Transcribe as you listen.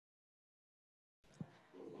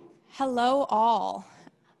Hello all.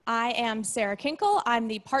 I am Sarah Kinkle. I'm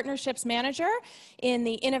the Partnerships Manager in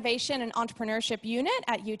the Innovation and Entrepreneurship Unit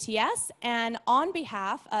at UTS. And on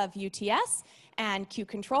behalf of UTS and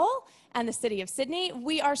Q-CTRL and the City of Sydney,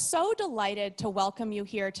 we are so delighted to welcome you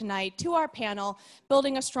here tonight to our panel,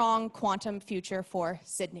 Building a Strong Quantum Future for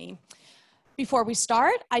Sydney. Before we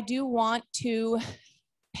start, I do want to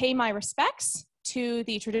pay my respects to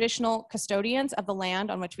the traditional custodians of the land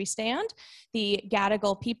on which we stand, the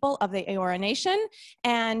Gadigal people of the Eora Nation,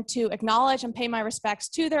 and to acknowledge and pay my respects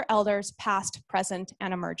to their elders past, present,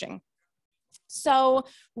 and emerging. So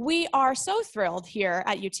we are so thrilled here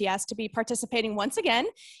at UTS to be participating once again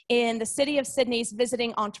in the City of Sydney's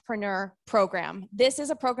Visiting Entrepreneur Program. This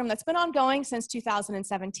is a program that's been ongoing since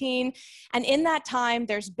 2017, and in that time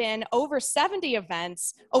there's been over 70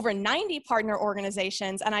 events, over 90 partner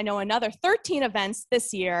organizations, and I know another 13 events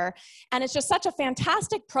this year. And it's just such a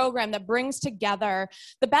fantastic program that brings together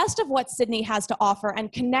the best of what Sydney has to offer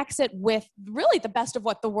and connects it with really the best of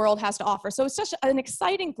what the world has to offer. So it's such an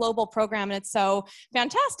exciting global program, and it's so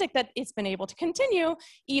fantastic that it's been able to continue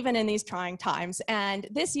even in these trying times. And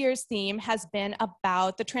this year's theme has been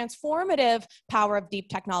about the transformative power of deep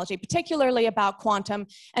technology, particularly about quantum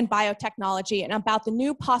and biotechnology, and about the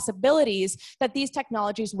new possibilities that these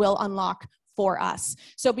technologies will unlock for us.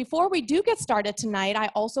 So before we do get started tonight, I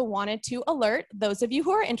also wanted to alert those of you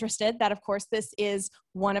who are interested that, of course, this is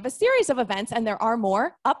one of a series of events, and there are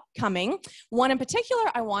more upcoming. One in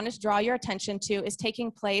particular I wanted to draw your attention to is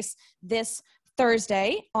taking place this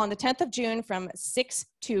Thursday on the 10th of June from 6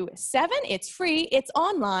 to 7. It's free, it's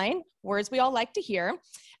online, words we all like to hear.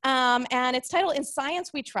 And it's titled In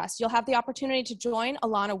Science We Trust. You'll have the opportunity to join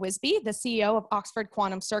Alana Wisby, the CEO of Oxford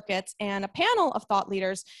Quantum Circuits, and a panel of thought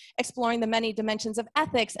leaders exploring the many dimensions of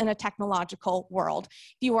ethics in a technological world.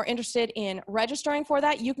 If you are interested in registering for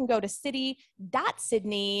that, you can go to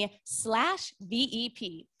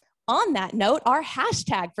city.sydney/VEP. On that note, our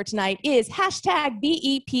hashtag for tonight is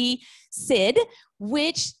 #BEPSID,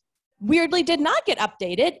 which weirdly did not get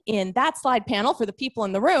updated in that slide panel for the people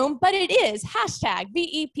in the room, but it is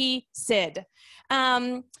 #BEPSID.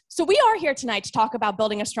 So we are here tonight to talk about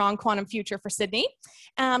building a strong quantum future for Sydney,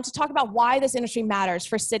 to talk about why this industry matters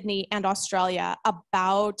for Sydney and Australia,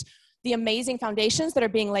 about the amazing foundations that are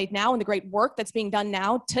being laid now and the great work that's being done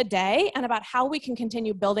now today, and about how we can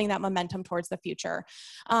continue building that momentum towards the future.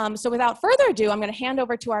 So without further ado, I'm going to hand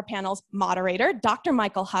over to our panel's moderator, Dr.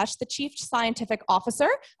 Michael Hush, the Chief Scientific Officer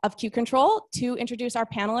of Q-CTRL, to introduce our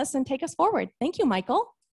panelists and take us forward. Thank you,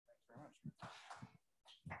 Michael.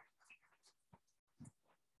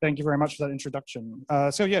 Thank you very much for that introduction.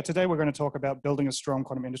 So yeah, today we're going to talk about building a strong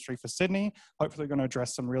quantum industry for Sydney. Hopefully we're going to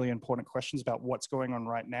address some really important questions about what's going on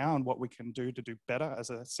right now and what we can do to do better as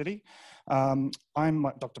a city. I'm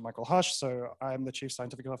Dr. Michael Hush, so I'm the Chief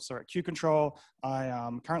Scientific Officer at Q-CTRL. I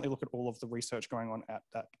currently look at all of the research going on at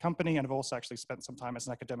that company, and I've also actually spent some time as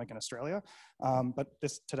an academic in Australia. But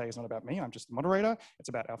today is not about me, I'm just the moderator. It's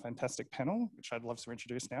about our fantastic panel, which I'd love to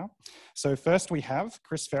introduce now. So first we have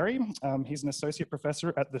Chris Ferry. He's an associate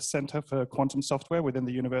professor at the Centre for Quantum Software within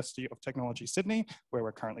the University of Technology, Sydney, where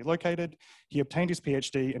we're currently located. He obtained his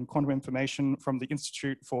PhD in quantum information from the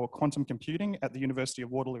Institute for Quantum Computing at the University of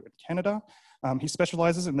Waterloo in Canada. He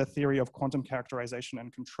specializes in the theory of quantum characterization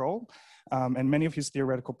and control, and many of his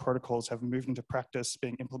theoretical protocols have moved into practice,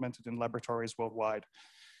 being implemented in laboratories worldwide.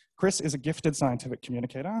 Chris is a gifted scientific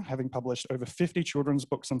communicator, having published over 50 children's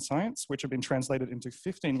books on science, which have been translated into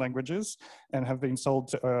 15 languages and have been sold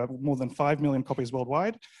to more than 5 million copies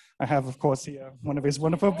worldwide. I have, of course, here one of his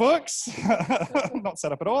wonderful books, not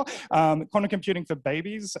set up at all, Quantum Computing for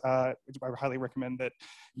Babies. I highly recommend that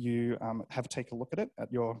you take a look at it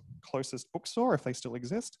at your closest bookstore, if they still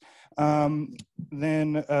exist.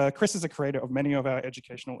 Then Chris is a creator of many of our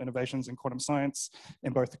educational innovations in quantum science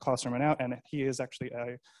in both the classroom and out, and he is actually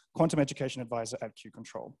a quantum education advisor at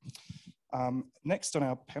Q-CTRL. Next on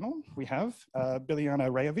our panel, we have Biljana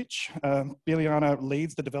Rajovic. Biljana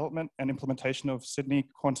leads the development and implementation of Sydney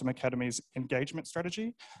Quantum Academy's engagement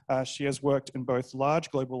strategy. She has worked in both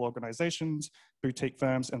large global organizations, boutique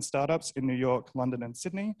firms, and startups in New York, London, and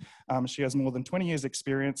Sydney. She has more than 20 years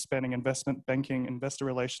experience spanning investment banking, investor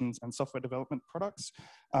relations, and software development products.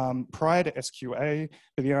 Prior to SQA,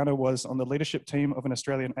 Biljana was on the leadership team of an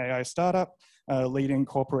Australian AI startup, leading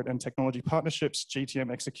corporate and technology partnerships, GTM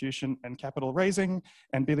execution, and capital raising,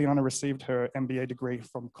 and Biljana received her MBA degree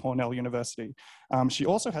from Cornell University. She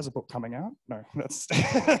also has a book coming out. No, that's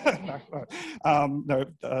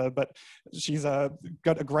but she's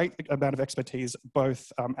got a great amount of expertise,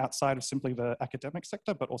 both outside of simply the academic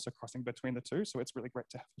sector, but also crossing between the two. So it's really great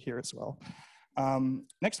to have you here as well.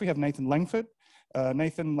 Next, we have Nathan Langford.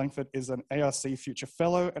 Nathan Langford is an ARC Future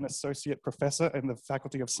Fellow and Associate Professor in the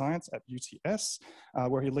Faculty of Science at UTS,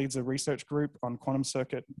 where he leads a research group on quantum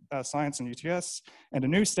circuit science in UTS, and a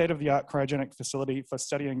new state-of-the-art cryogenic facility for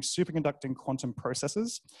studying superconducting quantum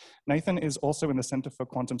processes. Nathan is also in the Center for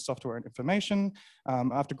Quantum Software and Information.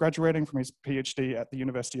 After graduating from his PhD at the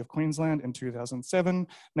University of Queensland in 2007,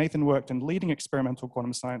 Nathan worked in leading experimental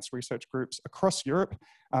quantum science research groups across Europe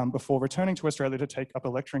before returning to Australia to take up a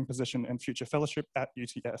lecturing position and future fellowship at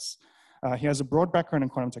UTS. He has a broad background in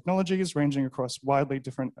quantum technologies, ranging across widely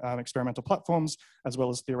different experimental platforms, as well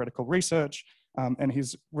as theoretical research. And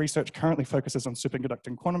his research currently focuses on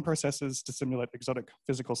superconducting quantum processes to simulate exotic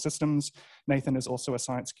physical systems. Nathan is also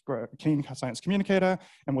a keen science communicator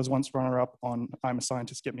and was once runner-up on I'm a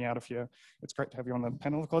Scientist, Get Me Out of Here. It's great to have you on the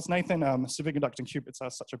panel, of course, Nathan. Superconducting qubits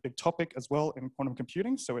are such a big topic as well in quantum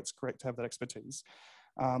computing, so it's great to have that expertise.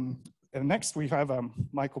 And next we have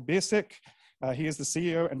Michael Biersick. He is the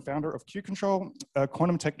CEO and founder of Q-CTRL, a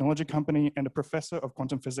quantum technology company and a professor of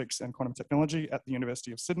quantum physics and quantum technology at the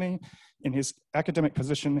University of Sydney. In his academic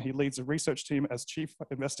position, he leads a research team as chief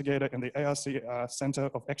investigator in the ARC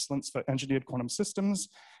Center of Excellence for Engineered Quantum Systems,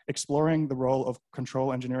 exploring the role of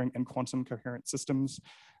control engineering in quantum coherent systems.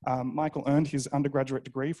 Michael earned his undergraduate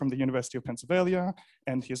degree from the University of Pennsylvania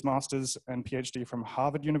and his master's and PhD from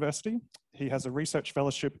Harvard University. He has a research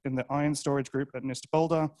fellowship in the Ion Storage Group at NIST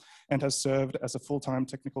Boulder and has served as a full-time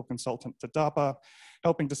technical consultant to DARPA,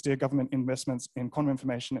 helping to steer government investments in quantum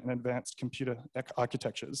information and advanced computer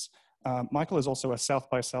architectures. Michael is also a South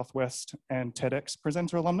by Southwest and TEDx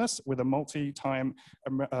presenter alumnus with a multi-time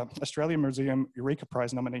Australian Museum Eureka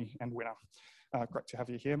Prize nominee and winner. Great to have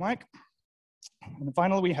you here, Mike. And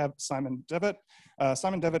finally, we have Simon Devitt.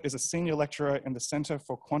 Simon Devitt is a senior lecturer in the Center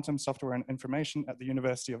for Quantum Software and Information at the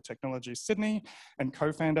University of Technology, Sydney, and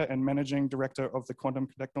co-founder and managing director of the quantum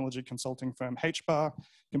technology consulting firm HBAR.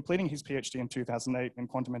 Completing his PhD in 2008 in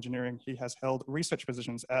quantum engineering, he has held research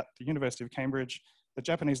positions at the University of Cambridge, the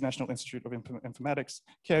Japanese National Institute of Informatics,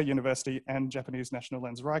 Keio University, and Japanese National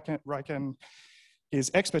Lens Riken. His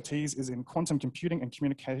expertise is in quantum computing and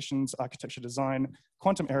communications architecture design,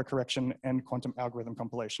 quantum error correction, and quantum algorithm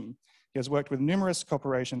compilation. He has worked with numerous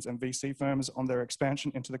corporations and VC firms on their expansion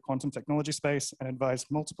into the quantum technology space and advised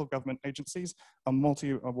multiple government agencies on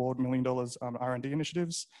multi-award $1 million R&D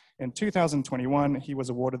initiatives. In 2021, he was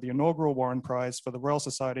awarded the inaugural Warren Prize for the Royal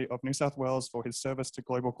Society of New South Wales for his service to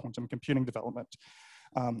global quantum computing development.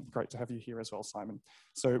 Great to have you here as well, Simon.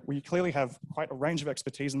 So we clearly have quite a range of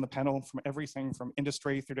expertise in the panel, from everything from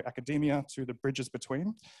industry through to academia to the bridges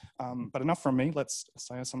between. But enough from me, let's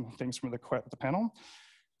say some things from the panel.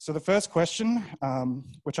 So the first question,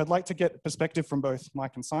 which I'd like to get perspective from both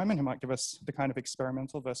Mike and Simon, who might give us the kind of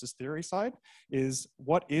experimental versus theory side, is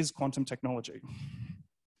what is quantum technology?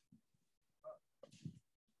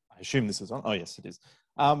 I assume this is on. Oh, yes, it is.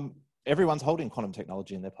 Everyone's holding quantum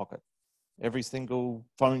technology in their pocket. Every single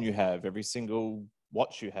phone you have, every single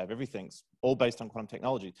watch you have, everything's all based on quantum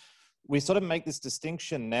technology. We sort of make this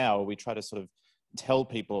distinction now. We try to sort of tell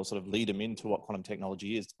people or sort of lead them into what quantum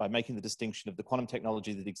technology is by making the distinction of the quantum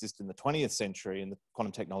technology that exists in the 20th century and the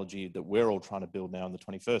quantum technology that we're all trying to build now in the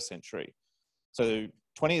 21st century. So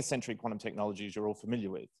 20th century quantum technologies you're all familiar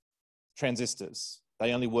with. Transistors,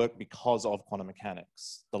 they only work because of quantum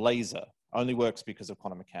mechanics. The laser only works because of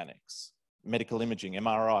quantum mechanics. Medical imaging,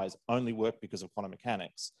 MRIs, only work because of quantum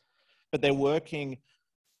mechanics. But they're working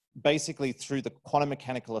basically through the quantum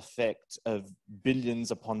mechanical effect of billions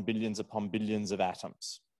upon billions upon billions of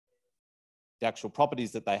atoms. The actual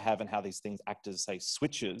properties that they have and how these things act as, say,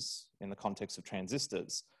 switches in the context of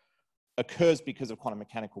transistors occurs because of quantum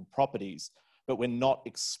mechanical properties, but we're not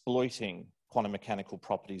exploiting quantum mechanical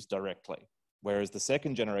properties directly. Whereas the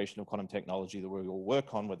second generation of quantum technology that we all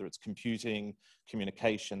work on, whether it's computing,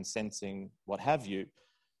 communication, sensing, what have you,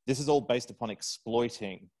 this is all based upon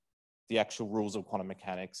exploiting the actual rules of quantum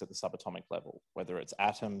mechanics at the subatomic level, whether it's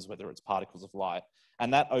atoms, whether it's particles of light.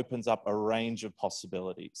 And that opens up a range of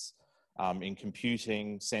possibilities in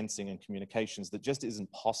computing, sensing, and communications that just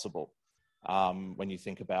isn't possible when you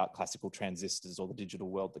think about classical transistors or the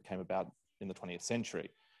digital world that came about in the 20th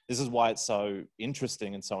century. This is why it's so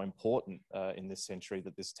interesting and so important in this century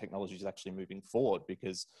that this technology is actually moving forward,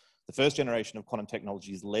 because the first generation of quantum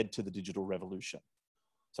technologies led to the digital revolution.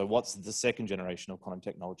 So what's the second generation of quantum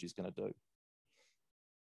technologies going to do?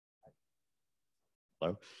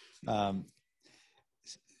 Hello.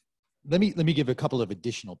 Let me give a couple of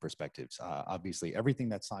additional perspectives. Obviously, everything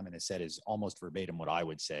that Simon has said is almost verbatim what I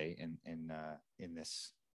would say in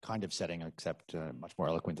this kind of setting, except much more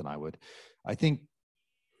eloquent than I would. I think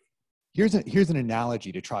here's an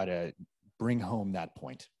analogy to try to bring home that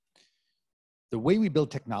point. the way we build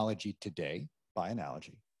technology today, by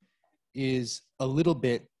analogy, is a little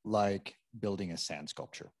bit like building a sand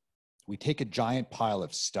sculpture. We take a giant pile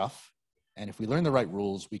of stuff, and if we learn the right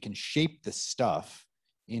rules, we can shape the stuff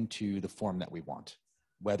into the form that we want.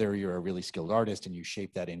 Whether you're a really skilled artist and you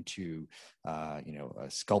shape that into, you know, a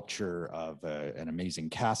sculpture of an amazing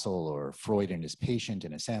castle, or Freud and his patient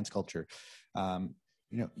in a sand sculpture,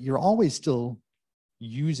 you know, you're always still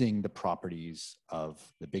using the properties of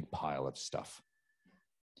the big pile of stuff.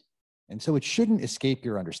 And so it shouldn't escape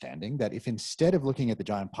your understanding that if instead of looking at the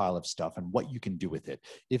giant pile of stuff and what you can do with it,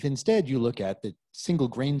 if instead you look at the single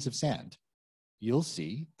grains of sand, you'll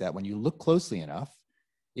see that when you look closely enough,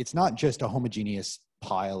 it's not just a homogeneous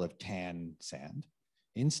pile of tan sand.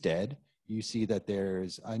 Instead, you see that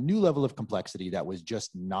there's a new level of complexity that was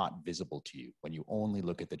just not visible to you when you only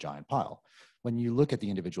look at the giant pile. When you look at the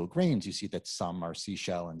individual grains, you see that some are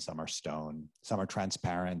seashell and some are stone, some are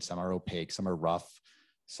transparent, some are opaque, some are rough,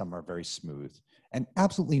 some are very smooth. And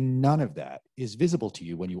absolutely none of that is visible to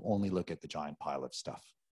you when you only look at the giant pile of stuff.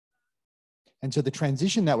 And so the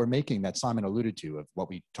transition that we're making, that Simon alluded to, of what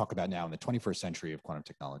we talk about now in the 21st century of quantum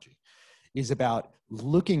technology, is about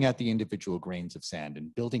looking at the individual grains of sand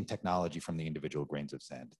and building technology from the individual grains of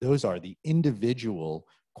sand. Those are the individual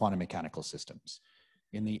quantum mechanical systems.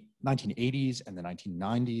 In the 1980s and the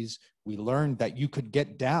 1990s, we learned that you could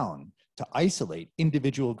get down to isolate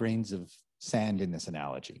individual grains of sand in this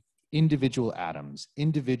analogy, individual atoms,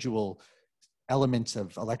 individual elements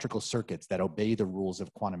of electrical circuits that obey the rules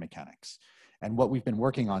of quantum mechanics. And what we've been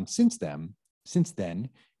working on since then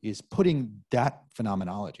is putting that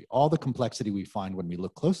phenomenology, all the complexity we find when we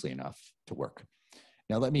look closely enough, to work.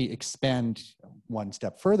 Now, let me expand one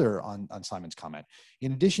step further on Simon's comment.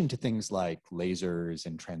 In addition to things like lasers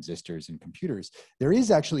and transistors and computers, there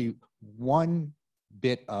is actually one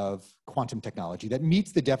bit of quantum technology that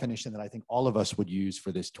meets the definition that I think all of us would use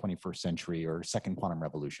for this 21st century or second quantum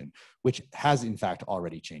revolution, which has in fact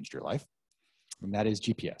already changed your life, and that is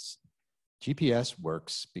GPS. GPS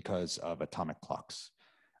works because of atomic clocks.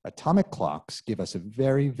 Atomic clocks give us a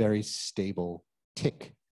very, very stable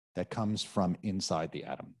tick that comes from inside the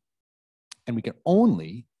atom. And we can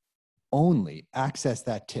only access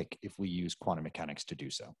that tick if we use quantum mechanics to do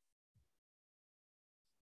so.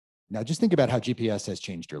 Now, just think about how GPS has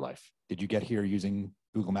changed your life. Did you get here using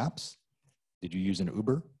Google Maps? Did you use an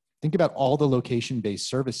Uber? Think about all the location-based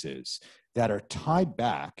services that are tied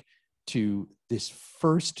back to this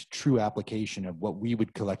first true application of what we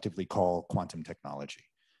would collectively call quantum technology.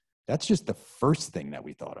 That's just the first thing that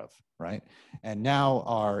we thought of, right? And now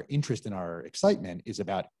our interest and our excitement is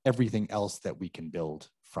about everything else that we can build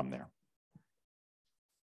from there.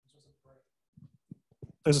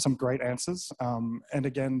 Those are some great answers. And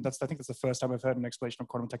again, I think that's the first time I've heard an explanation of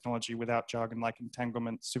quantum technology without jargon like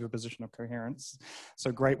entanglement, superposition, or coherence.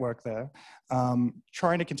 So great work there.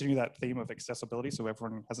 Trying to continue that theme of accessibility so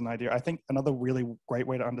everyone has an idea. I think another really great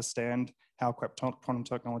way to understand how quantum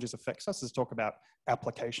technologies affects us is talk about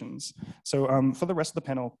applications. So for the rest of the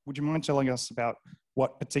panel, would you mind telling us about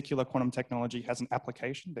what particular quantum technology has an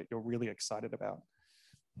application that you're really excited about?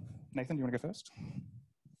 Nathan, do you want to go first?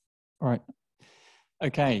 All right.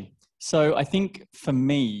 Okay, so I think for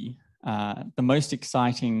me, the most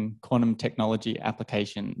exciting quantum technology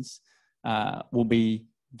applications will be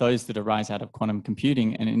those that arise out of quantum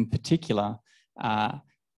computing, and in particular,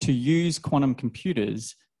 to use quantum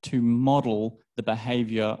computers to model the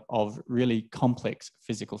behavior of really complex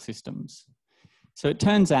physical systems. So it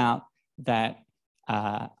turns out that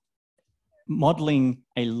modeling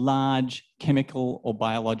a large chemical or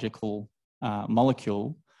biological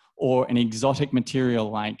molecule or an exotic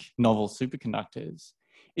material like novel superconductors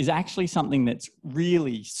is actually something that's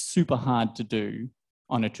really super hard to do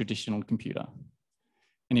on a traditional computer.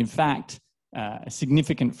 And in fact, a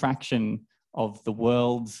significant fraction of the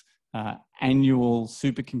world's annual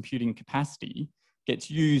supercomputing capacity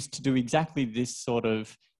gets used to do exactly this sort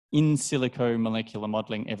of in silico molecular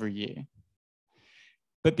modeling every year.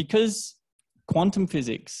 But because quantum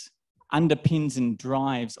physics underpins and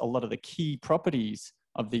drives a lot of the key properties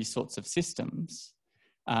of these sorts of systems,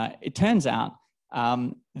 it turns out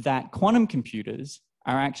that quantum computers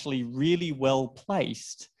are actually really well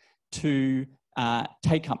placed to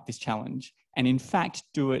take up this challenge and in fact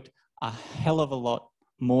do it a hell of a lot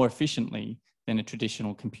more efficiently than a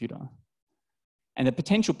traditional computer. And the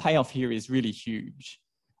potential payoff here is really huge.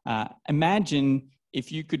 Imagine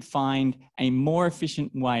if you could find a more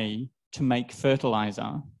efficient way to make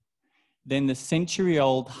fertilizer than the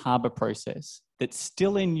century-old Haber process that's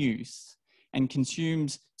still in use and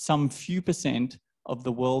consumes some few % of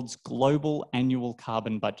the world's global annual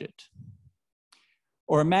carbon budget.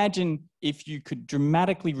 Or imagine if you could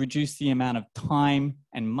dramatically reduce the amount of time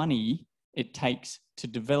and money it takes to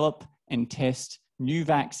develop and test new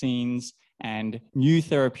vaccines and new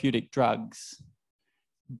therapeutic drugs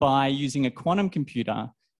by using a quantum computer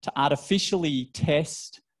to artificially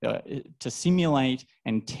test, to simulate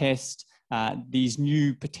and test these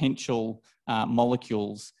new potential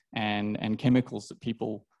molecules and chemicals that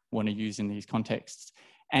people want to use in these contexts.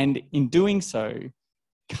 And in doing so,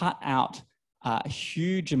 cut out a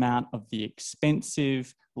huge amount of the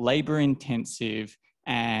expensive, labor-intensive,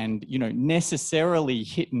 and necessarily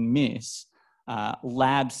hit and miss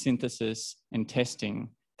lab synthesis and testing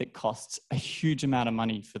that costs a huge amount of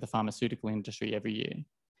money for the pharmaceutical industry every year.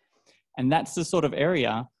 And that's the sort of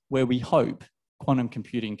area where we hope quantum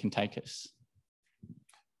computing can take us.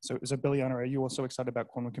 So Biliana, are you also excited about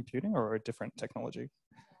quantum computing or a different technology?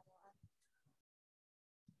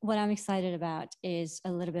 What I'm excited about is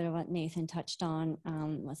a little bit of what Nathan touched on.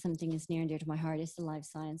 Something is near and dear to my heart is the life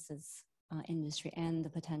sciences industry and the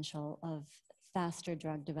potential of faster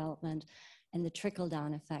drug development and the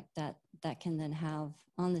trickle-down effect that can then have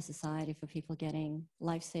on the society for people getting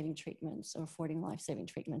life-saving treatments or affording life-saving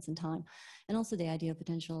treatments in time. And also the idea of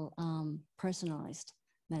potential personalized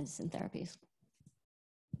medicine therapies.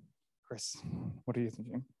 Chris, what are you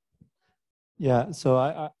thinking? Yeah, so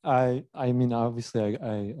I mean, obviously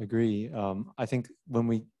I agree. I think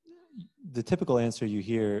the typical answer you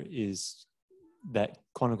hear is that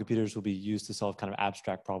quantum computers will be used to solve kind of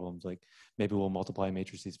abstract problems, like maybe we'll multiply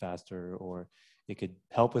matrices faster, or it could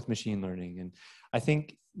help with machine learning. And I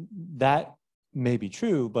think that may be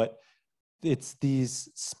true, but it's these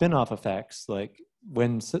spin-off effects, like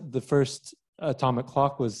when the first atomic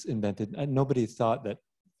clock was invented, nobody thought that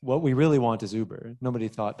what we really want is Uber. Nobody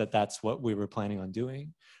thought that that's what we were planning on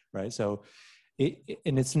doing, right? So,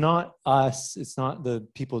 and it's not us, it's not the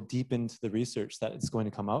people deep into the research that is going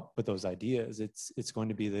to come up with those ideas. It's going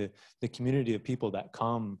to be the community of people that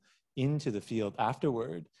come into the field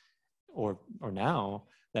afterward or now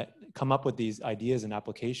that come up with these ideas and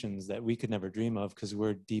applications that we could never dream of because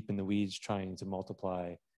we're deep in the weeds trying to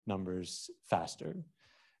multiply numbers faster.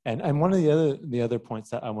 And one of the other points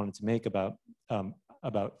that I wanted to make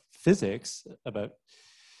about physics,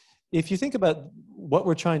 if you think about what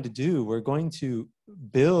we're trying to do, we're going to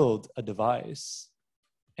build a device,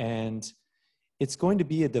 and it's going to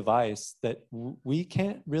be a device that we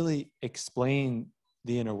can't really explain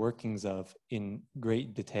the inner workings of in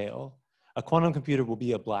great detail. A quantum computer will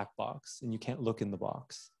be a black box, and you can't look in the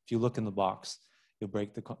box. If you look in the box, you'll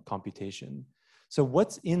break the computation. So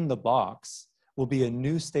what's in the box will be a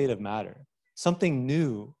new state of matter, something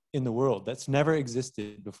new in the world that's never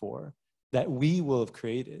existed before, that we will have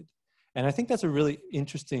created. And I think that's a really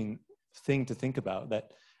interesting thing to think about,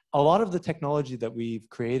 that a lot of the technology that we've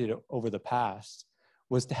created over the past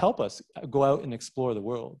was to help us go out and explore the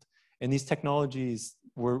world. And these technologies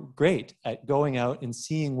were great at going out and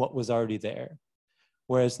seeing what was already there.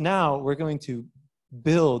 Whereas now we're going to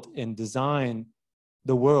build and design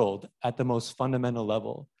the world at the most fundamental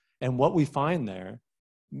level. And what we find there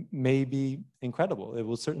may be incredible. It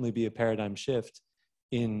will certainly be a paradigm shift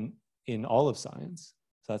in all of science.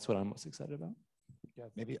 So that's what I'm most excited about. Yeah,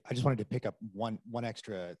 maybe I just wanted to pick up one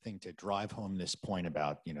extra thing to drive home this point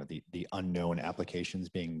about the unknown applications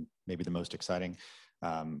being maybe the most exciting.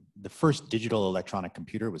 The first digital electronic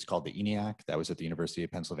computer was called the ENIAC. That was at the University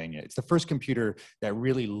of Pennsylvania. It's the first computer that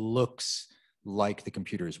really looks like the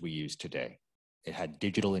computers we use today. It had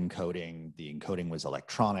digital encoding. The encoding was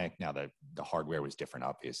electronic. Now the hardware was different,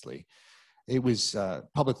 obviously. It was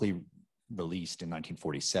publicly released in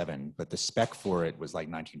 1947, but the spec for it was like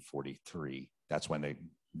 1943. That's when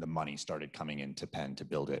the money started coming into Penn to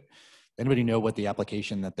build it. Anybody know what the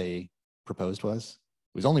application that they proposed was?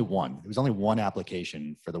 It was only one. It was only one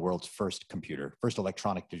application for the world's first computer, first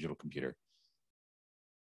electronic digital computer.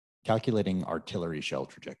 Calculating artillery shell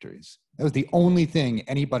trajectories. That was the only thing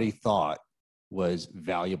anybody thought was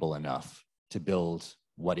valuable enough to build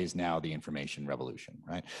what is now the information revolution,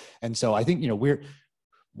 right? And so I think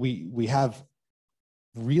we have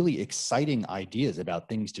really exciting ideas about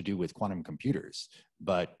things to do with quantum computers,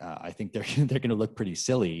 but I think they're going to look pretty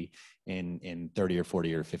silly in 30 or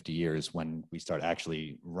 40 or 50 years when we start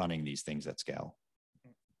actually running these things at scale.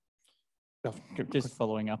 Just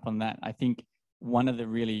following up on that, I think one of the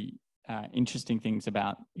really interesting things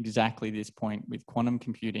about exactly this point with quantum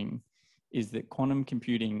computing is that quantum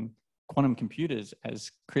computers,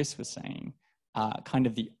 as Chris was saying, are kind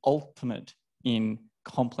of the ultimate in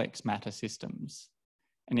complex matter systems.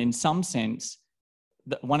 And in some sense,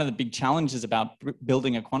 one of the big challenges about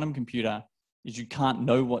building a quantum computer is you can't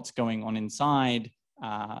know what's going on inside.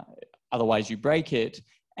 otherwise you break it.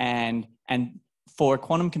 And for a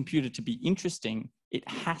quantum computer to be interesting, it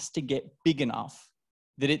has to get big enough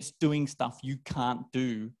that it's doing stuff you can't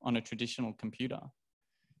do on a traditional computer.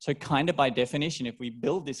 So kind of by definition, if we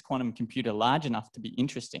build this quantum computer large enough to be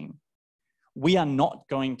interesting, we are not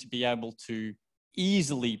going to be able to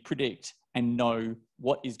easily predict and know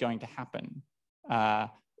what is going to happen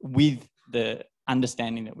with the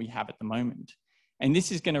understanding that we have at the moment. And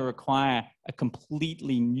this is going to require a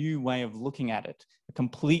completely new way of looking at it, a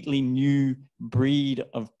completely new breed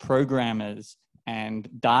of programmers and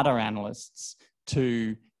data analysts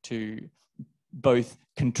to both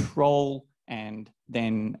control and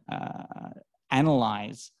then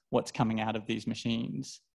analyze what's coming out of these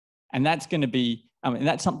machines. And that's going to be, I mean,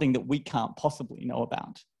 that's something that we can't possibly know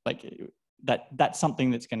about. Like that's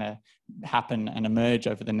something that's going to happen and emerge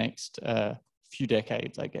over the next few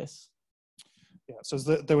decades, I guess. Yeah, so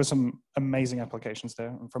there were some amazing applications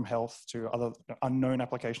there, from health to other unknown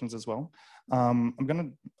applications as well. I'm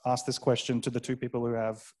going to ask this question to the two people who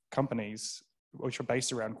have companies which are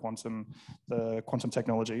based around the quantum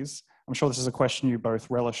technologies. I'm sure this is a question you both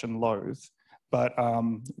relish and loathe, but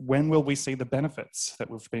when will we see the benefits that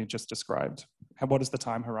we've been just described? What is the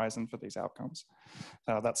time horizon for these outcomes?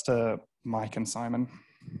 That's to Mike and Simon.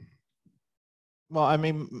 Well, I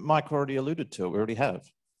mean, Mike already alluded to it. We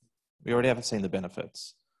already have seen the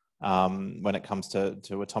benefits when it comes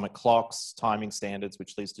to atomic clocks, timing standards,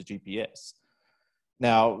 which leads to GPS.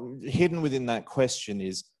 Now, hidden within that question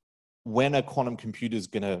is, when are quantum computers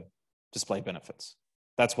going to display benefits?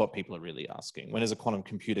 That's what people are really asking. When is a quantum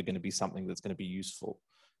computer going to be something that's going to be useful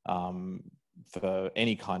for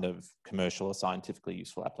any kind of commercial or scientifically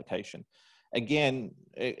useful application? Again,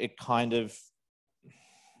 it kind of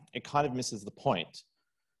misses the point,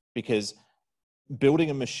 because building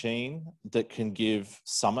a machine that can give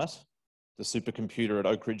Summit, the supercomputer at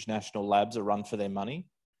Oak Ridge National Labs, a run for their money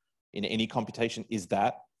in any computation, is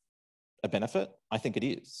that a benefit? I think it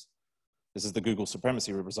is. This is the Google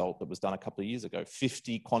supremacy result that was done a couple of years ago.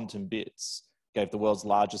 50 quantum bits gave the world's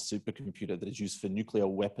largest supercomputer that is used for nuclear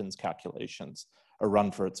weapons calculations a run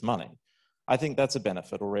for its money. I think that's a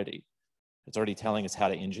benefit already. It's already telling us how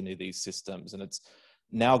to engineer these systems, and it's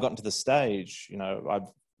now gotten to the stage, you know,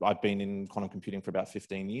 I've been in quantum computing for about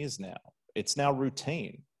 15 years now. It's now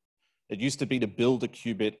routine. It used to be to build a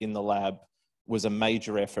qubit in the lab was a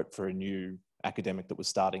major effort for a new academic that was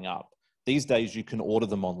starting up. These days, you can order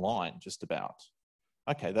them online, just about.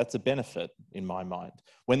 Okay, that's a benefit in my mind.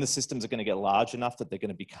 When the systems are going to get large enough that they're going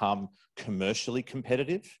to become commercially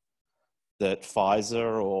competitive, that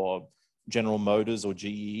Pfizer or General Motors or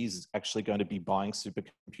GE is actually going to be buying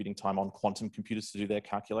supercomputing time on quantum computers to do their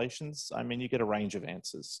calculations, I mean, you get a range of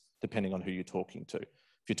answers depending on who you're talking to. If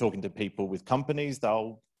you're talking to people with companies,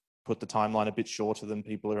 they'll put the timeline a bit shorter than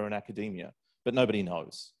people who are in academia, but nobody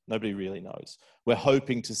knows. Nobody really knows. We're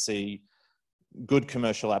hoping to see good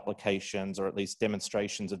commercial applications, or at least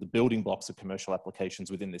demonstrations of the building blocks of commercial applications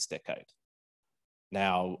within this decade.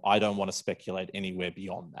 Now, I don't want to speculate anywhere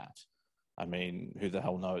beyond that. I mean, who the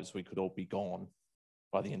hell knows? We could all be gone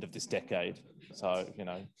by the end of this decade. So, you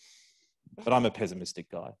know, but I'm a pessimistic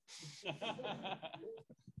guy.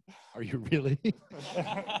 Are you really?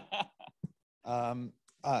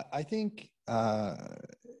 I think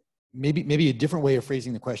maybe a different way of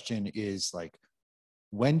phrasing the question is like,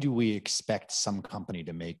 when do we expect some company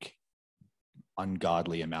to make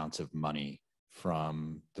ungodly amounts of money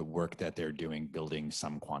from the work that they're doing building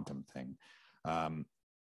some quantum thing?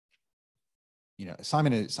 You know,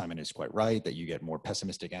 Simon is quite right that you get more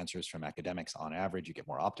pessimistic answers from academics on average. You get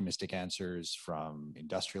more optimistic answers from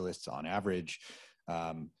industrialists on average.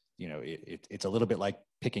 You know, it's a little bit like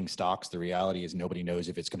picking stocks. The reality is nobody knows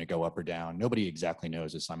if it's going to go up or down. Nobody exactly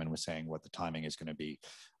knows, as Simon was saying, what the timing is going to be.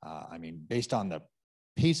 I mean, based on the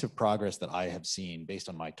pace of progress that I have seen, based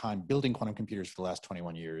on my time building quantum computers for the last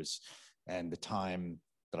 21 years and the time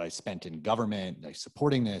that I spent in government like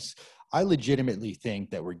supporting this, I legitimately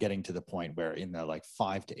think that we're getting to the point where in the like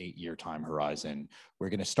 5 to 8 year time horizon, we're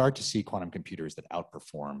going to start to see quantum computers that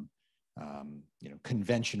outperform you know,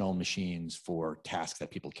 conventional machines for tasks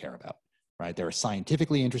that people care about, right? There are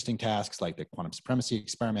scientifically interesting tasks like the quantum supremacy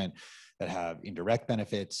experiment that have indirect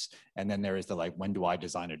benefits. And then there is the like, when do I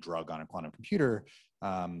design a drug on a quantum computer?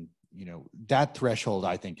 You know, that threshold,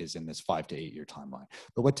 I think, is in this 5 to 8 year timeline.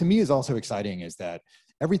 But what to me is also exciting is that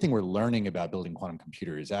everything we're learning about building quantum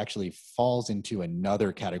computers actually falls into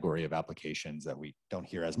another category of applications that we don't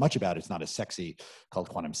hear as much about. It's not as sexy, called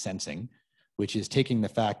quantum sensing, which is taking the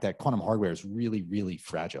fact that quantum hardware is really, really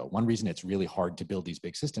fragile. One reason it's really hard to build these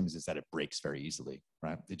big systems is that it breaks very easily,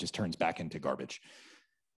 right? It just turns back into garbage.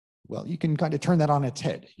 Well, you can kind of turn that on its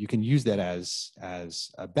head. You can use that as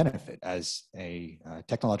a benefit, as a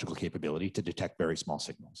technological capability to detect very small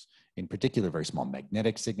signals, in particular, very small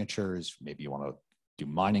magnetic signatures. Maybe you want to do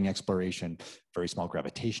mining exploration, very small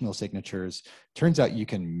gravitational signatures. Turns out you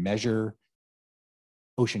can measure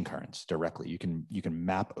ocean currents directly. You can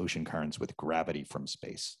map ocean currents with gravity from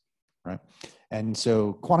space, right? And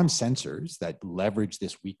so quantum sensors that leverage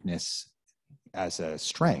this weakness as a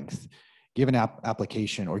strength give an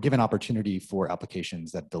application or give an opportunity for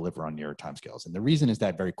applications that deliver on nearer timescales. And the reason is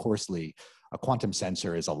that, very coarsely, a quantum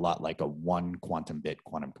sensor is a lot like a 1 quantum bit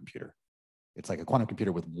quantum computer. It's like a quantum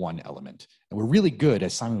computer with one element. And we're really good,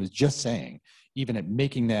 as Simon was just saying, even at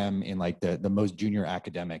making them in like the most junior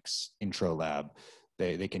academics intro lab.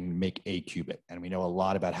 They can make a qubit, and we know a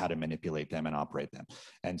lot about how to manipulate them and operate them.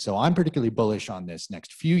 And so I'm particularly bullish on this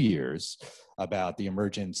next few years about the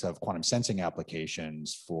emergence of quantum sensing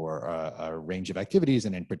applications for a range of activities.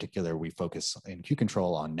 And in particular, we focus in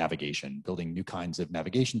Q-CTRL on navigation, building new kinds of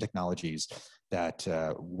navigation technologies that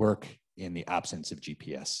work in the absence of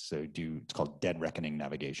GPS. So it's called dead reckoning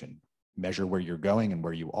navigation. Measure where you're going and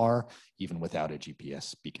where you are, even without a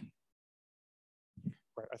GPS beacon.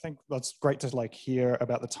 Right. I think that's great to hear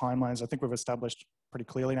about the timelines. I think we've established pretty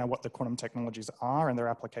clearly now what the quantum technologies are and their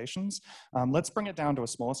applications. Let's bring it down to a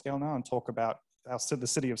smaller scale now and talk about the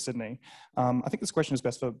city of Sydney. I think this question is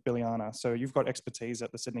best for Biljana. So you've got expertise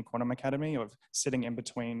at the Sydney Quantum Academy of sitting in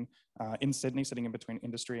between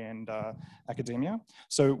industry and academia.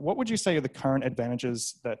 So what would you say are the current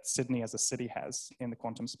advantages that Sydney as a city has in the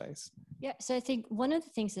quantum space? Yeah, so I think one of the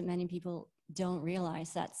things that many people don't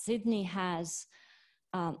realize that Sydney has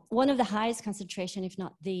one of the highest concentration, if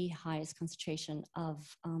not the highest concentration of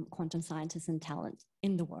quantum scientists and talent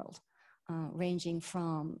in the world, ranging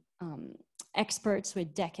from experts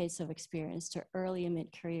with decades of experience to early and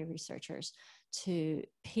mid-career researchers to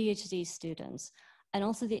PhD students, and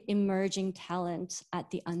also the emerging talent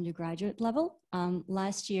at the undergraduate level.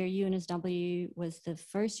 Last year, UNSW was the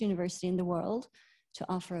first university in the world to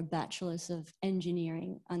offer a Bachelor's of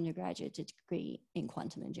Engineering undergraduate degree in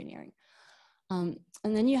quantum engineering.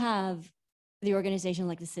 And then you have the organization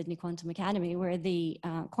like the Sydney Quantum Academy, where the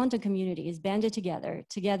quantum community is banded together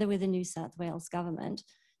with the New South Wales government,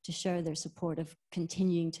 to show their support of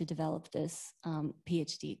continuing to develop this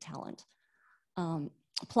PhD talent.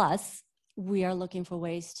 Plus, we are looking for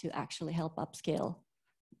ways to actually help upscale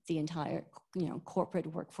the entire corporate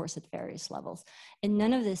workforce at various levels. And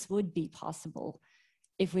none of this would be possible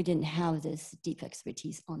if we didn't have this deep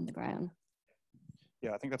expertise on the ground.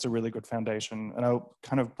 Yeah, I think that's a really good foundation. And I'll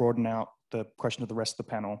kind of broaden out the question to the rest of the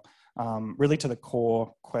panel, really to the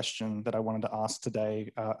core question that I wanted to ask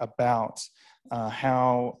today about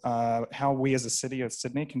how we as a city of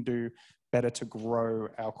Sydney can do better to grow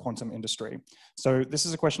our quantum industry. So this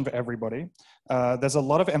is a question for everybody. There's a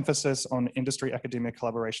lot of emphasis on industry-academia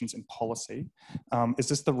collaborations in policy. Is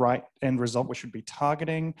this the right end result we should be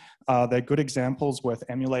targeting? Are there good examples worth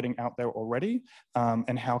emulating out there already?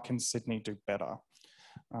 And how can Sydney do better?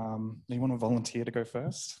 Do you want to volunteer to go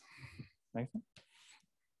first, Nathan?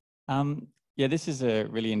 Yeah, this is a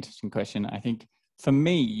really interesting question. I think for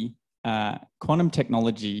me, quantum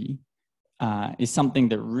technology is something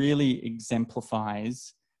that really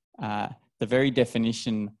exemplifies the very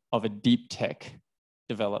definition of a deep tech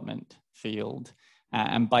development field.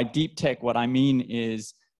 And by deep tech, what I mean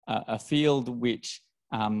is a field which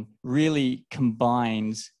really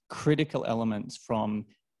combines critical elements from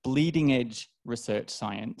bleeding edge research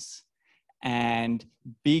science and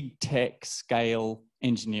big tech scale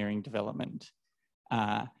engineering development.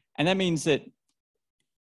 And that means that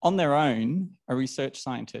on their own, a research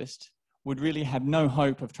scientist would really have no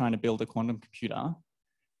hope of trying to build a quantum computer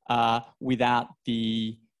without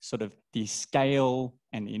the sort of the scale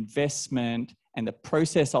and the investment and the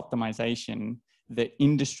process optimization that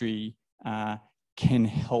industry can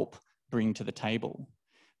help bring to the table.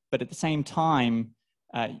 But at the same time,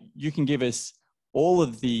 you can give us all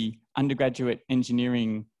of the undergraduate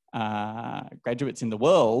engineering graduates in the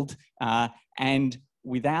world, and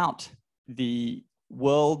without the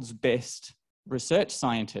world's best research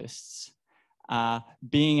scientists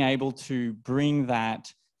being able to bring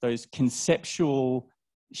those conceptual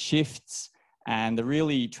shifts and the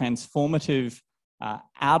really transformative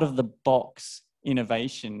out-of-the-box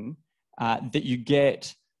innovation that you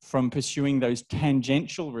get from pursuing those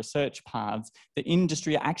tangential research paths, the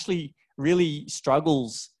industry actually really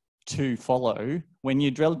struggles to follow. When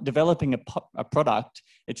you're developing a product,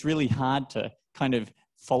 it's really hard to kind of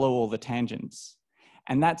follow all the tangents.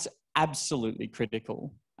 And that's absolutely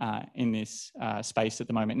critical in this space at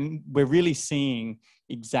the moment. And we're really seeing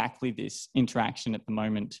exactly this interaction at the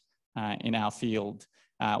moment in our field.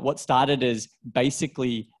 What started as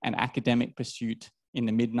basically an academic pursuit in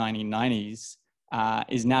the mid-1990s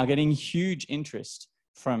is now getting huge interest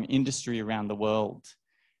from industry around the world.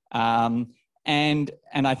 And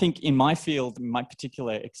I think in my field, in my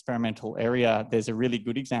particular experimental area, there's a really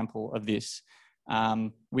good example of this,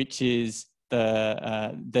 which is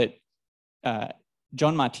that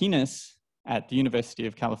John Martinez at the University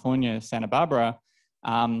of California, Santa Barbara,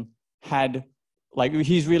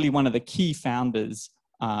 he's really one of the key founders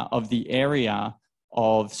of the area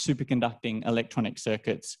of superconducting electronic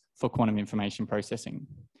circuits for quantum information processing.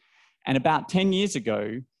 And about 10 years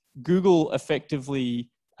ago, Google effectively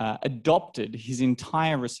adopted his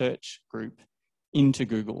entire research group into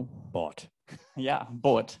Google. Bought. Yeah,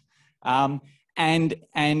 bought. And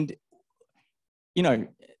you know,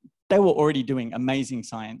 they were already doing amazing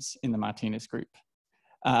science in the Martinez group.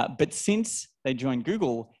 But since they joined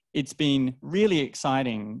Google, it's been really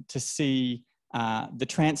exciting to see the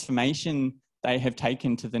transformation they have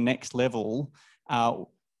taken to the next level,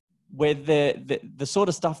 where the sort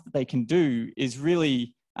of stuff that they can do is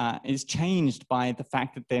really is changed by the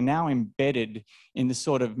fact that they're now embedded in the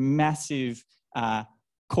sort of massive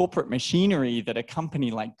corporate machinery that a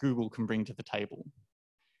company like Google can bring to the table.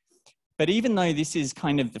 But even though this is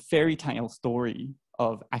kind of the fairy tale story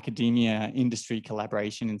of academia industry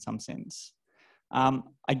collaboration in some sense,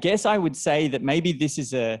 I guess I would say that maybe this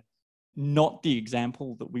is not the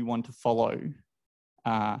example that we want to follow,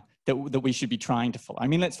 that we should be trying to follow. I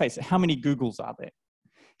mean, let's face it, how many Googles are there?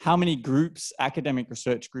 How many groups, academic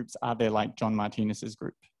research groups, are there like John Martinez's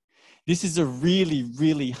group? This is a really,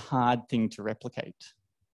 really hard thing to replicate.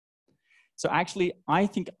 So actually, I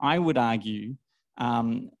think I would argue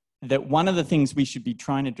that one of the things we should be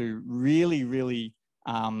trying to do really, really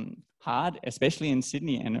hard, especially in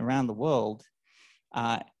Sydney and around the world,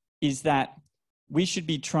 is that we should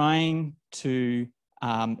be trying to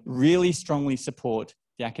really strongly support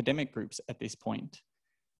the academic groups at this point.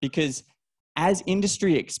 Because as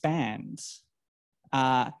industry expands,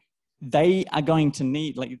 they are going to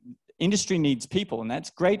need, industry needs people, and that's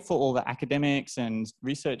great for all the academics and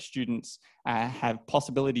research students have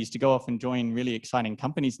possibilities to go off and join really exciting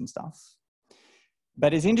companies and stuff.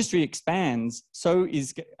 But as industry expands, so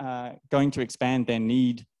is going to expand their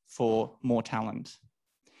need for more talent.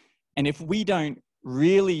 And if we don't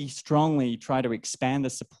really strongly try to expand the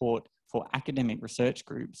support for academic research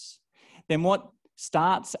groups, then what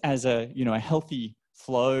starts as a healthy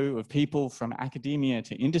flow of people from academia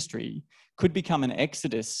to industry could become an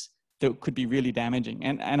exodus that could be really damaging.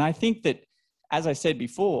 And I think that, as I said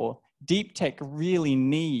before, deep tech really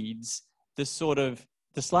needs the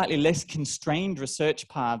slightly less constrained research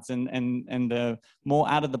paths and the more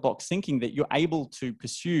out-of-the-box thinking that you're able to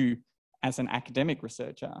pursue as an academic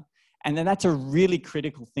researcher. And then that's a really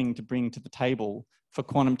critical thing to bring to the table for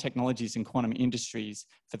quantum technologies and quantum industries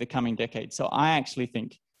for the coming decades. So I actually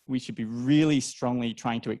think we should be really strongly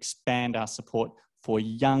trying to expand our support for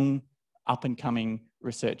young, up-and-coming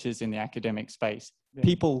researchers in the academic space. Yeah.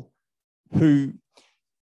 People who,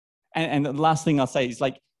 and the last thing I'll say is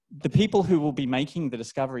the people who will be making the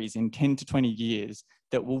discoveries in 10 to 20 years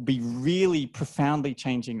that will be really profoundly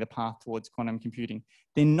changing the path towards quantum computing,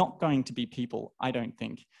 they're not going to be people, I don't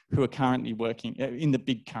think, who are currently working in the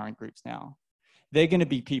big current groups now. They're going to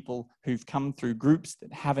be people who've come through groups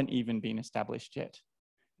that haven't even been established yet.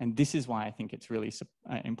 And this is why I think it's really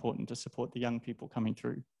important to support the young people coming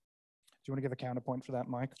through. Do you want to give a counterpoint for that,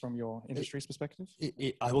 Mike, from your industry's perspective?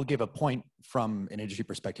 I will give a point from an industry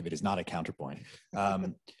perspective. It is not a counterpoint.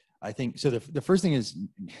 I think, so the first thing is,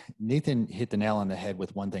 Nathan hit the nail on the head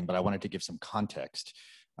with one thing, but I wanted to give some context.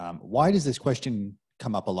 Why does this question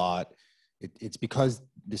come up a lot? It's because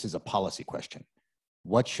this is a policy question.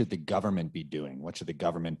 What should the government be doing? What should the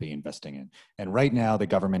government be investing in? And right now, the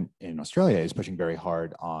government in Australia is pushing very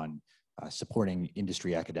hard on supporting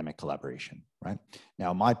industry academic collaboration, right?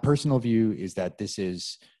 Now, my personal view is that this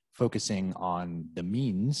is focusing on the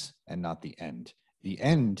means and not the end. The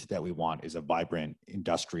end that we want is a vibrant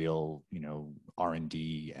industrial,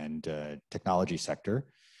 R&D and technology sector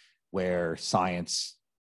where science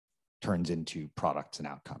turns into products and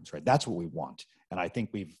outcomes, right? That's what we want. And I think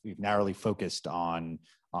we've narrowly focused on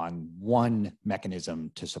one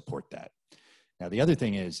mechanism to support that. Now, the other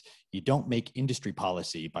thing is you don't make industry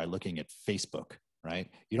policy by looking at Facebook, right?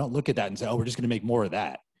 You don't look at that and say, oh, we're just going to make more of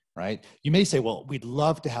that, right? You may say, well, we'd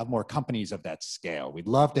love to have more companies of that scale. We'd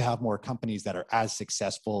love to have more companies that are as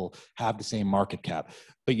successful, have the same market cap.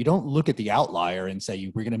 But you don't look at the outlier and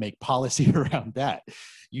say, we're going to make policy around that.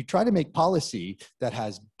 You try to make policy that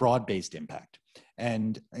has broad-based impact.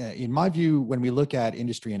 And in my view, when we look at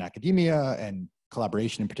industry and academia and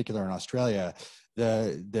collaboration, in particular in Australia,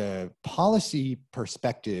 the policy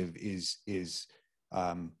perspective is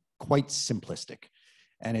quite simplistic,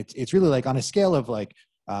 and it's really like on a scale of like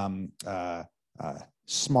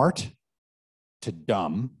smart to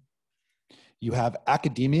dumb. You have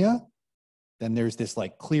academia, then there's this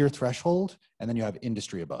like clear threshold, and then you have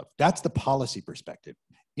industry above. That's the policy perspective.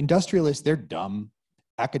 Industrialists, they're dumb.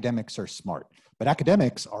 Academics are smart. But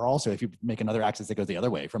academics are also, if you make another axis that goes the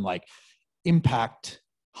other way, from like impact,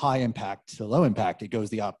 high impact to low impact, it goes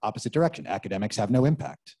the opposite direction. Academics have no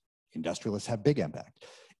impact. Industrialists have big impact.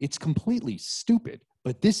 It's completely stupid,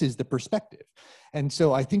 but this is the perspective. And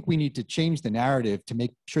so I think we need to change the narrative to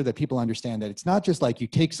make sure that people understand that it's not just like you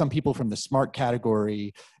take some people from the smart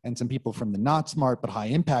category and some people from the not smart but high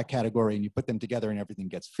impact category and you put them together and everything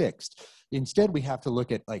gets fixed. Instead, we have to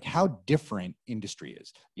look at like how different industry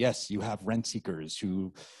is. Yes, you have rent seekers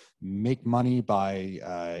who make money by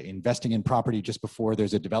investing in property just before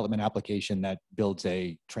there's a development application that builds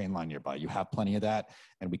a train line nearby. You have plenty of that,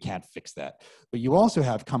 and we can't fix that. But you also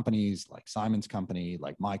have companies like Simon's company,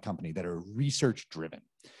 like my company, that are research driven.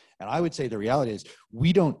 And I would say the reality is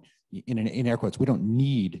we don't, in air quotes, we don't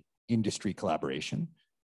need industry collaboration,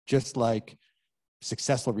 just like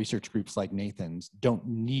successful research groups like Nathan's don't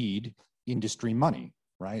need industry money,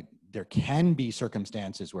 right? There can be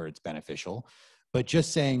circumstances where it's beneficial, but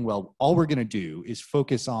just saying, well, all we're going to do is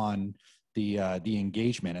focus on the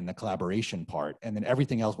engagement and the collaboration part, and then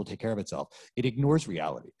everything else will take care of itself. It ignores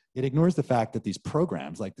reality. It ignores the fact that these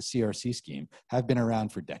programs like the CRC scheme have been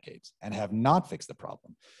around for decades and have not fixed the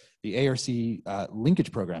problem. The ARC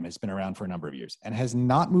linkage program has been around for a number of years and has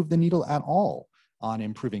not moved the needle at all on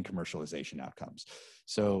improving commercialization outcomes.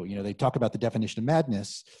 So, you know, they talk about the definition of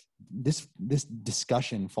madness. This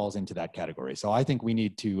discussion falls into that category. So I think we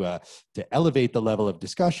need to elevate the level of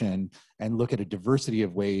discussion and look at a diversity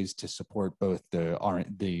of ways to support both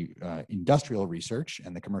the industrial research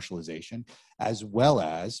and the commercialization, as well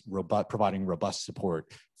as providing robust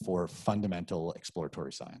support for fundamental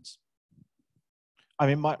exploratory science. I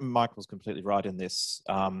mean, Michael's completely right in this.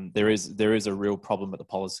 There is a real problem at the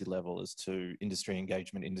policy level as to industry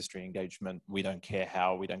engagement. We don't care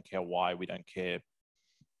how, we don't care why, we don't care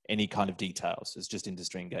any kind of details. It's just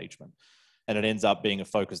industry engagement. And it ends up being a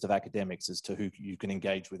focus of academics as to who you can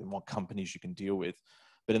engage with and what companies you can deal with.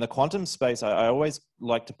 But in the quantum space, I always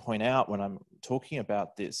like to point out when I'm talking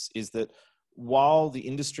about this is that while the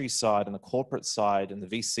industry side and the corporate side and the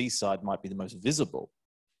VC side might be the most visible,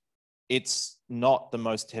 it's not the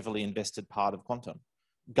most heavily invested part of quantum.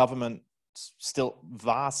 Government still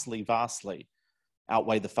vastly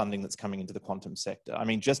outweigh the funding that's coming into the quantum sector. I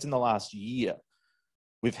mean, just in the last year,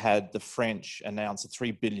 we've had the French announce a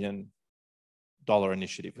 $3 billion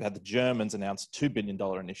initiative. We've had the Germans announce a $2 billion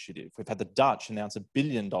initiative. We've had the Dutch announce a $1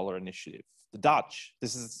 billion initiative. The Dutch,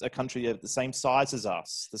 this is a country of the same size as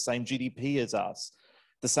us, the same GDP as us,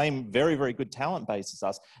 the same very, very good talent base as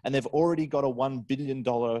us, and they've already got a $1 billion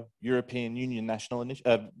European Union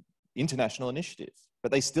international initiative.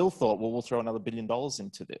 But they still thought, well, we'll throw another $1 billion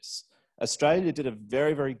into this. Australia did a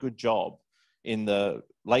very, very good job in the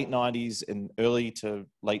late 90s and early to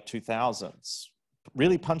late 2000s,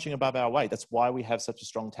 really punching above our weight. That's why we have such a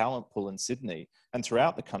strong talent pool in Sydney and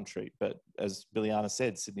throughout the country. But as Biljana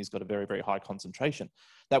said, Sydney's got a very, very high concentration.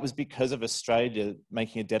 That was because of Australia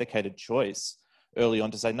making a dedicated choice early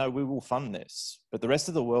on to say, no, we will fund this. But the rest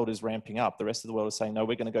of the world is ramping up. The rest of the world is saying, no,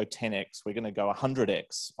 we're going to go 10x. We're going to go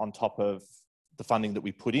 100x on top of the funding that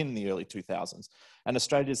we put in the early 2000s. And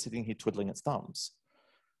Australia is sitting here twiddling its thumbs.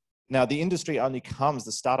 Now, the industry only comes,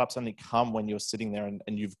 the startups only come when you're sitting there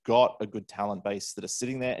and you've got a good talent base that are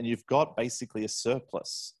sitting there and you've got basically a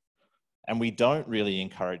surplus. And we don't really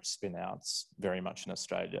encourage spin-outs very much in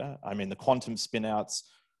Australia. I mean, the quantum spin-outs,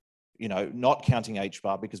 you know, not counting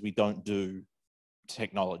HBAR because we don't do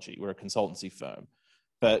technology, we're a consultancy firm.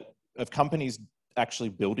 But of companies actually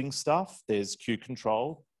building stuff, there's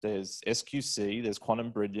Q-CTRL, there's SQC, there's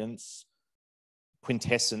Quantum Brilliance,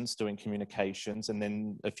 Quintessence doing communications, and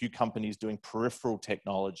then a few companies doing peripheral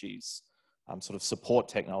technologies, sort of support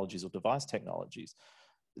technologies or device technologies.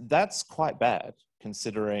 That's quite bad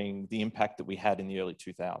considering the impact that we had in the early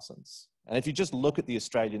 2000s. And if you just look at the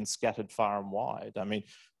Australians scattered far and wide, I mean,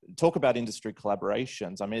 talk about industry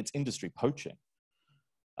collaborations. I mean, it's industry poaching.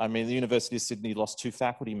 I mean, the University of Sydney lost 2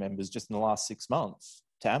 faculty members just in the last 6 months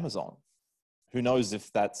to Amazon. Who knows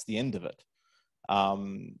if that's the end of it?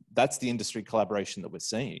 That's the industry collaboration that we're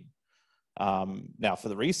seeing. Now, for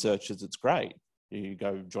the researchers, it's great. You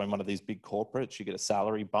go join one of these big corporates, you get a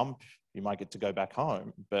salary bump, you might get to go back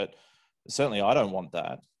home. But certainly I don't want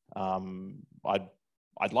that.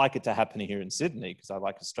 I'd like it to happen here in Sydney because I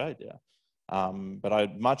like Australia. But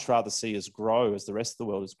I'd much rather see us grow as the rest of the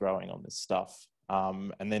world is growing on this stuff,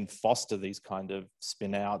 and then foster these kind of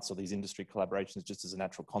spin outs or these industry collaborations just as a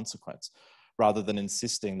natural consequence, rather than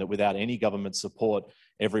insisting that without any government support,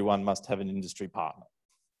 everyone must have an industry partner,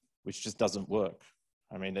 which just doesn't work.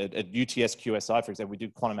 I mean, at UTS QSI, for example, we do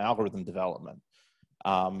quantum algorithm development.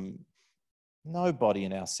 Nobody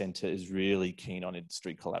in our center is really keen on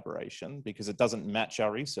industry collaboration because it doesn't match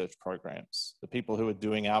our research programs. The people who are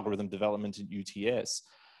doing algorithm development at UTS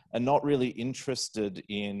are not really interested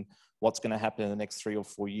in what's going to happen in the next 3 or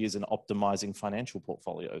 4 years in optimizing financial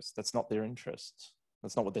portfolios. That's not their interest.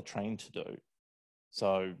 That's not what they're trained to do.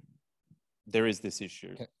 So there is this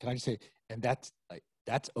issue. Can I just say, and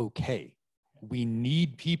that's okay. We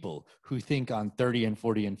need people who think on 30 and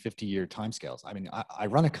 40 and 50-year timescales. I mean, I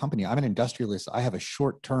run a company. I'm an industrialist. I have a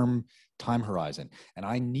short-term time horizon. And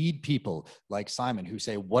I need people like Simon who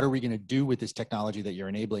say, what are we going to do with this technology that you're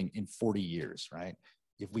enabling in 40 years, right?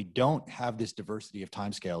 If we don't have this diversity of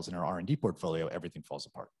timescales in our R&D portfolio, everything falls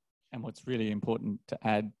apart. And what's really important to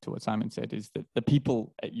add to what Simon said is that the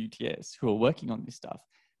people at UTS who are working on this stuff,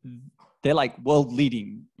 they're like world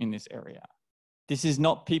leading in this area. This is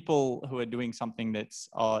not people who are doing something that's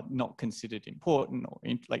not considered important or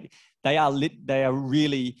like they are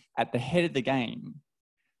really at the head of the game,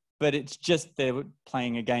 but it's just they're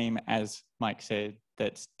playing a game, as Mike said,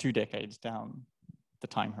 that's 2 decades down the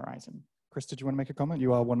time horizon. Chris, did you want to make a comment?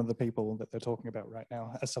 You are one of the people that they're talking about right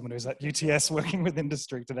now, as someone who's at UTS working with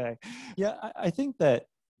industry today. Yeah, I think that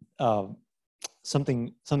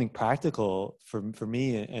something practical for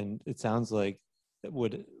me, and it sounds like it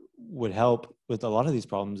would help with a lot of these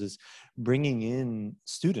problems, is bringing in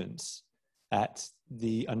students at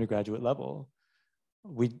the undergraduate level.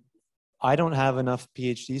 I don't have enough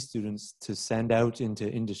PhD students to send out into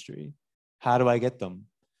industry. How do I get them?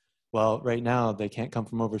 Well, right now they can't come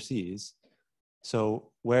from overseas.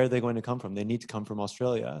 So where are they going to come from? They need to come from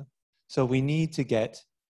Australia. So we need to get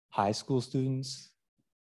high school students,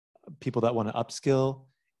 people that want to upskill,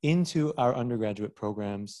 into our undergraduate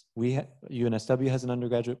programs. UNSW has an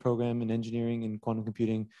undergraduate program in engineering and quantum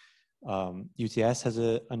computing. UTS has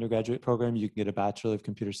an undergraduate program. You can get a Bachelor of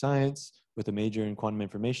Computer Science with a major in quantum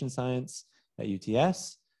information science at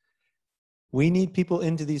UTS. We need people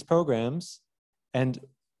into these programs, and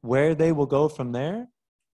where they will go from there,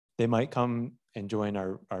 they might come and join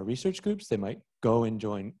our research groups. They might go and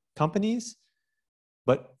join companies,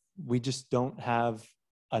 but we just don't have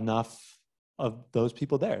enough of those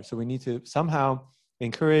people there. So we need to somehow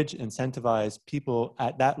encourage, incentivize people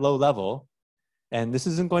at that low level. And this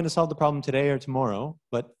isn't going to solve the problem today or tomorrow,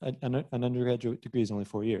 but an undergraduate degree is only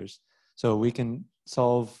 4 years. So we can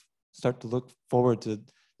start to look forward to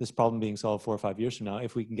this problem being solved 4 or 5 years from now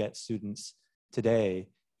if we can get students today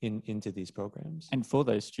into these programs. And for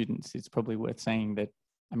those students, it's probably worth saying that,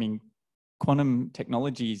 I mean, quantum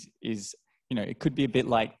technologies is, it could be a bit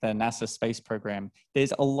like the NASA space program.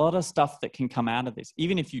 There's a lot of stuff that can come out of this.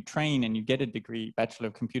 Even if you train and you get a degree, Bachelor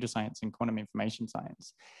of Computer Science in Quantum Information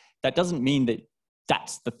Science, that doesn't mean that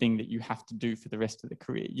that's the thing that you have to do for the rest of the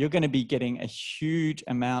career. You're going to be getting a huge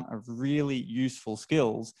amount of really useful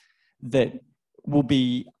skills that will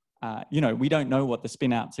be, we don't know what the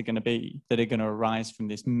spin outs are going to be that are going to arise from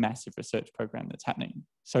this massive research program that's happening.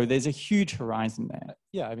 So there's a huge horizon there.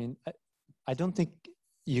 Yeah, I mean, I don't think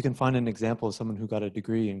you can find an example of someone who got a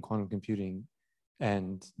degree in quantum computing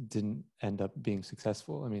and didn't end up being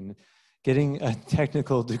successful. I mean, getting a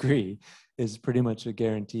technical degree is pretty much a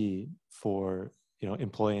guarantee for,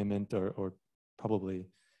 employment or probably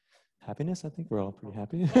happiness. I think we're all pretty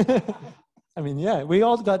happy. I mean, yeah, we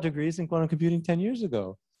all got degrees in quantum computing 10 years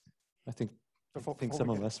ago. I think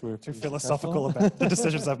some of us were too philosophical about the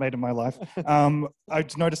decisions I've made in my life.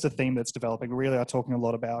 I've noticed a theme that's developing. We really are talking a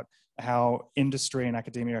lot about how industry and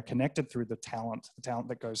academia are connected through the talent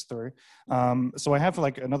that goes through. So I have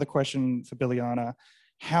another question for Biljana.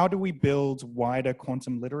 How do we build wider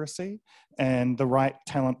quantum literacy and the right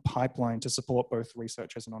talent pipeline to support both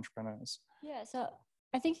researchers and entrepreneurs? Yeah, so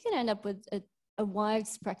I think you can end up with a wide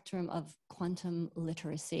spectrum of quantum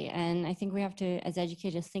literacy. And I think we have to, as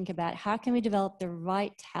educators, think about how can we develop the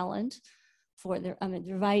right talent for the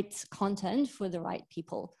right content for the right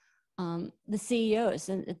people. The CEOs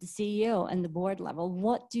at the CEO and the board level,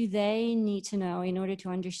 what do they need to know in order to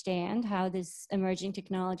understand how this emerging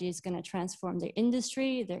technology is going to transform their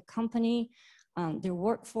industry, their company, their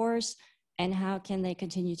workforce, and how can they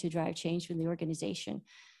continue to drive change within the organization?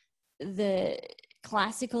 The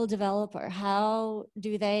classical developer, how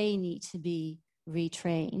do they need to be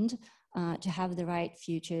retrained to have the right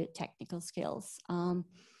future technical skills?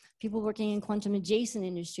 people working in quantum adjacent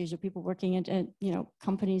industries, or people working at you know,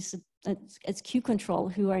 companies as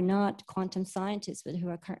Q-CTRL who are not quantum scientists, but who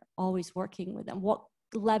are always working with them. What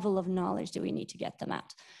level of knowledge do we need to get them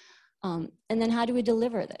at? And then how do we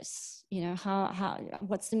deliver this? You know,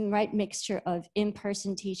 what's the right mixture of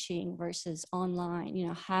in-person teaching versus online? You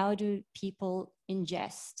know, how do people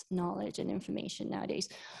ingest knowledge and information nowadays?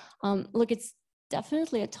 Look, it's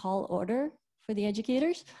definitely a tall order for the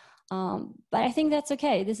educators, but I think that's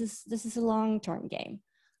okay. This is a long-term game.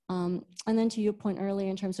 And then to your point earlier,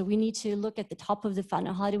 in terms of we need to look at the top of the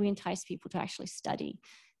funnel. How do we entice people to actually study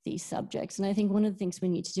these subjects? And I think one of the things we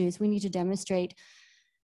need to do is we need to demonstrate,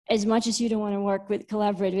 as much as you don't want to work with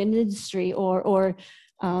collaborative industry or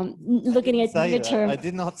looking at near-term. I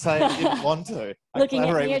did not say I didn't want to. I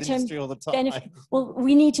collaborate with industry all the time. Well,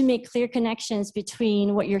 we need to make clear connections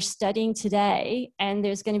between what you're studying today, and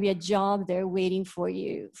there's going to be a job there waiting for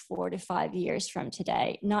you 4 to 5 years from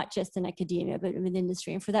today, not just in academia, but with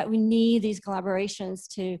industry. And for that, we need these collaborations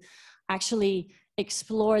to actually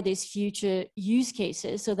explore these future use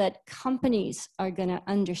cases so that companies are going to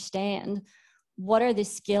understand what are the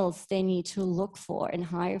skills they need to look for and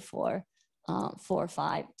hire for 4,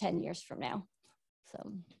 5, 10 years from now.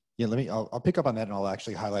 So yeah, I'll pick up on that, and I'll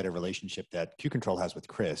actually highlight a relationship that Q-CTRL has with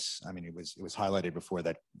Chris. I mean, it was highlighted before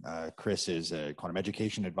that Chris is a quantum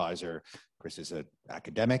education advisor. Chris is an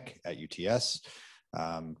academic at UTS.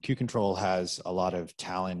 Q-CTRL has a lot of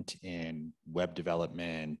talent in web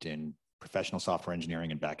development and professional software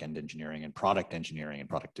engineering and back-end engineering and product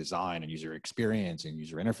design and user experience and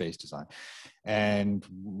user interface design. And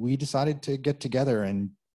we decided to get together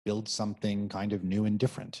and build something kind of new and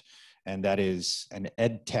different. And that is an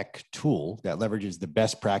ed tech tool that leverages the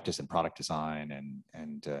best practice in product design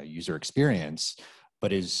and user experience,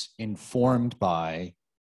 but is informed by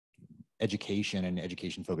education and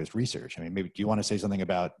education-focused research. I mean, maybe do you want to say something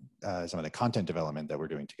about some of the content development that we're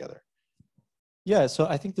doing together? Yeah, so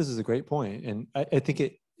I think this is a great point, and I think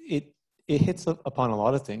it hits upon a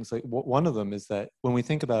lot of things. Like one of them is that when we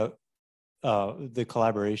think about the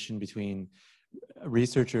collaboration between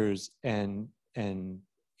researchers and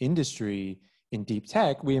industry in deep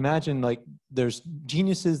tech, we imagine like there's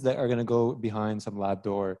geniuses that are going to go behind some lab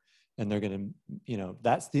door, and they're going to, you know,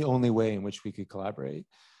 that's the only way in which we could collaborate.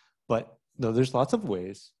 But no, there's lots of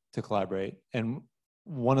ways to collaborate, and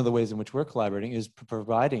one of the ways in which we're collaborating is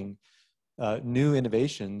providing new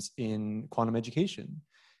innovations in quantum education.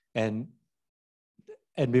 And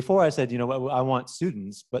before I said, you know, I want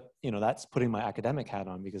students, but you know, that's putting my academic hat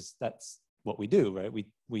on, because that's what we do, right?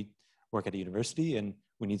 We work at a university, and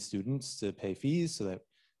we need students to pay fees so that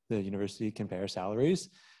the university can pay our salaries,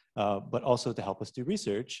 but also to help us do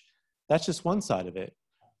research. That's just one side of it,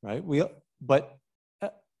 right? But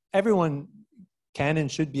everyone can and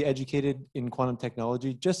should be educated in quantum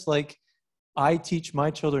technology, just like I teach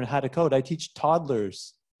my children how to code. I teach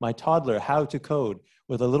toddlers, my toddler, how to code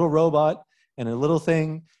with a little robot and a little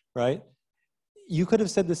thing, right? You could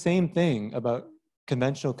have said the same thing about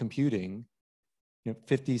conventional computing, you know,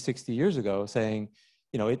 50, 60 years ago, saying,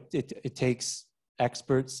 you know, it takes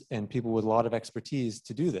experts and people with a lot of expertise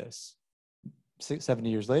to do this. 70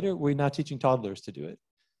 years later, we're now teaching toddlers to do it.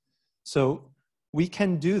 So we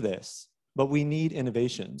can do this, but we need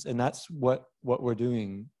innovations. And that's what we're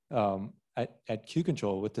doing at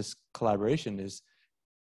Q-CTRL with this collaboration, is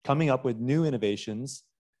coming up with new innovations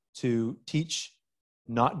to teach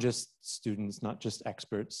not just students, not just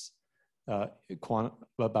experts,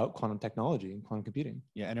 about quantum technology and quantum computing.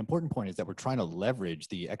 Yeah, an important point is that we're trying to leverage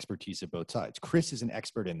the expertise of both sides. Chris is an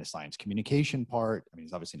expert in the science communication part. I mean,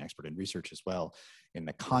 he's obviously an expert in research as well, in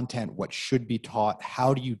the content, what should be taught,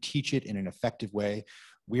 how do you teach it in an effective way.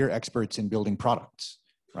 We're experts in building products,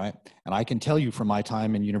 right? And I can tell you from my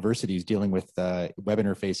time in universities dealing with web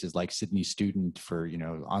interfaces like Sydney Student for, you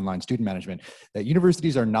know, online student management, that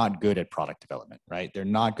universities are not good at product development, right? They're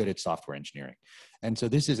not good at software engineering. And so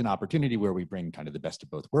this is an opportunity where we bring kind of the best of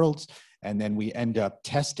both worlds, and then we end up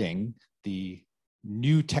testing the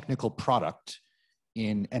new technical product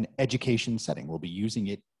in an education setting. We'll be using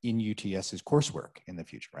it in UTS's coursework in the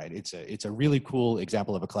future, right? It's a really cool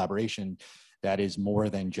example of a collaboration that is more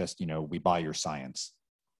than just, you know, we buy your science.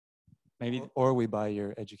 Maybe, or we buy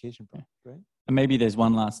your education product, right? And maybe there's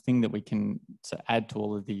one last thing that we can add to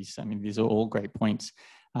all of these. I mean, these are all great points.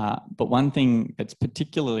 But one thing that's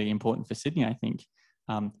particularly important for Sydney, I think,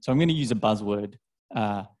 so I'm going to use a buzzword.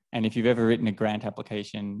 And if you've ever written a grant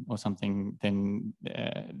application or something, then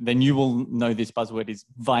you will know this buzzword is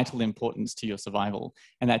vital importance to your survival.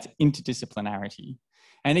 And that's interdisciplinarity.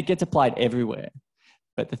 And it gets applied everywhere.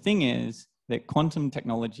 But the thing is that quantum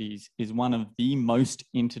technologies is one of the most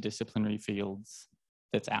interdisciplinary fields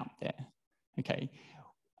that's out there. Okay,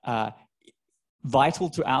 vital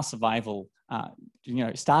to our survival. You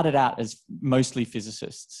know, started out as mostly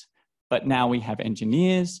physicists, but now we have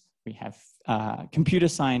engineers, we have computer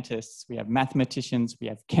scientists, we have mathematicians, we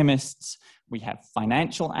have chemists, we have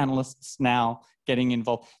financial analysts now getting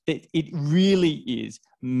involved. It really is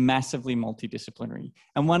massively multidisciplinary.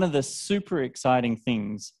 And one of the super exciting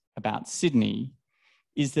things about Sydney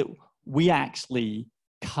is that we actually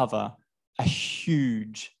cover a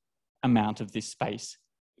huge amount of this space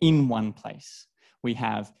in one place. We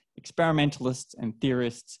have experimentalists and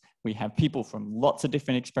theorists. We have people from lots of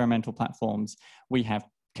different experimental platforms. We have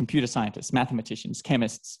computer scientists, mathematicians,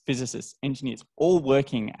 chemists, physicists, engineers, all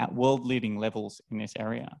working at world-leading levels in this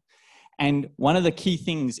area. And one of the key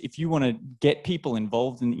things, if you want to get people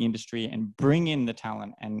involved in the industry and bring in the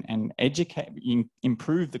talent and educate,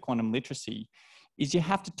 improve the quantum literacy, is you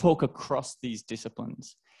have to talk across these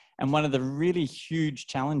disciplines. And one of the really huge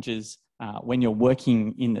challenges when you're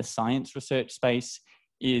working in the science research space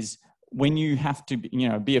is when you have to,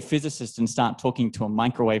 be a physicist and start talking to a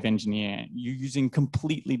microwave engineer, you're using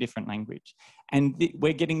completely different language. And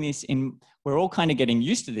we're getting this we're all kind of getting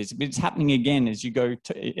used to this, but it's happening again as you go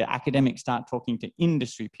to academics start talking to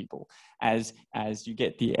industry people, as you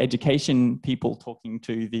get the education people talking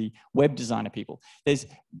to the web designer people.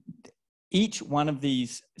 Each one of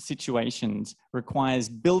these situations requires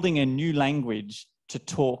building a new language to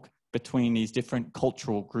talk between these different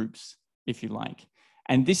cultural groups, if you like.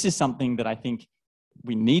 And this is something that I think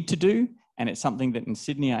we need to do, and it's something that in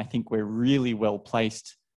Sydney, I think we're really well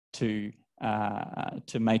placed to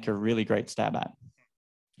make a really great stab at.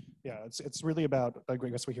 Yeah, it's really about, I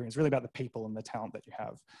guess we're hearing, it's really about the people and the talent that you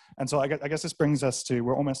have. And so I guess this brings us to,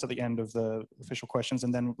 we're almost at the end of the official questions,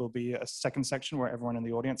 and then will be a second section where everyone in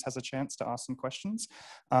the audience has a chance to ask some questions.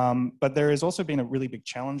 But there has also been a really big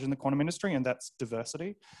challenge in the quantum industry, and that's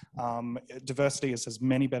diversity. Diversity has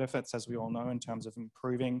many benefits, as we all know, in terms of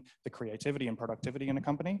improving the creativity and productivity in a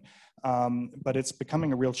company. But it's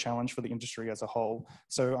becoming a real challenge for the industry as a whole.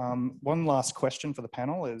 So one last question for the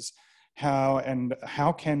panel is,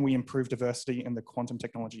 how can we improve diversity in the quantum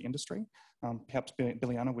technology industry? Perhaps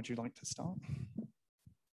Biliana, would you like to start?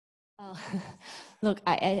 Look,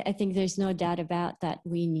 I think there's no doubt about that.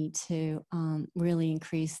 We need to really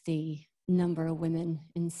increase the number of women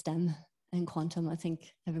in STEM and quantum. I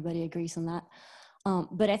think everybody agrees on that.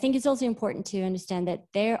 But I think it's also important to understand that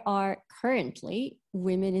there are currently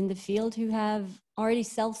women in the field who have already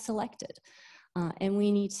self-selected. And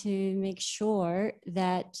we need to make sure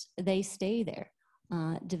that they stay there,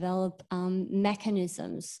 develop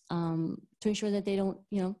mechanisms to ensure that they don't,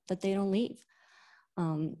 that they don't leave.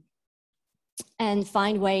 And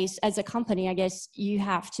find ways, as a company, I guess you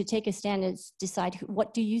have to take a stand and decide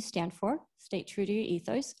what do you stand for, stay true to your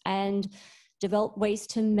ethos, and develop ways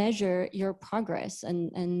to measure your progress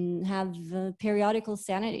and have periodical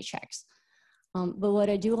sanity checks. But what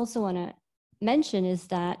I do also want to mention is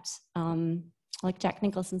that, like Jack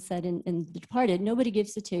Nicholson said in The Departed, nobody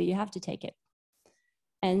gives it to you, you have to take it.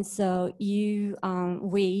 And so you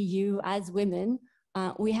as women,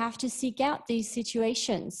 we have to seek out these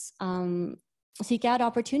situations, seek out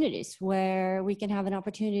opportunities where we can have an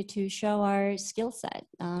opportunity to show our skill set,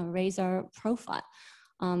 raise our profile.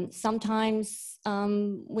 Sometimes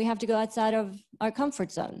we have to go outside of our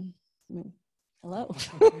comfort zone. I mean, hello,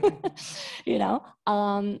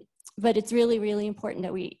 but it's really, really important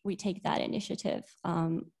that we take that initiative.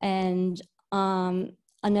 And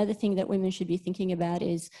another thing that women should be thinking about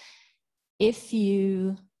is if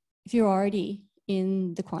you're already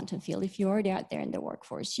in the quantum field, if you're already out there in the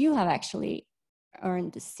workforce, you have actually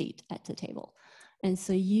earned a seat at the table. And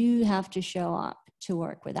so you have to show up to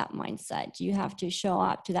work with that mindset. You have to show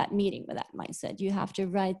up to that meeting with that mindset. You have to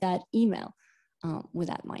write that email with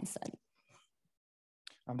that mindset.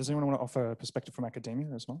 Does anyone want to offer a perspective from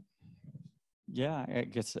academia as well? Yeah, I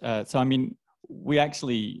guess, so I mean, we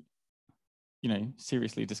actually,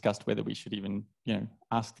 seriously discussed whether we should even,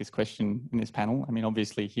 ask this question in this panel. I mean,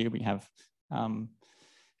 obviously here we have, from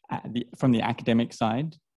the academic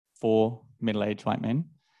side, 4 middle-aged white men.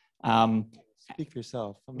 Speak for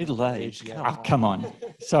yourself. Middle-aged, come on.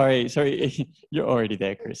 Sorry, you're already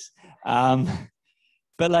there, Chris.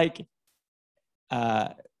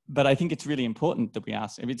 But I think it's really important that we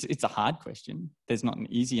ask. It's a hard question. There's not an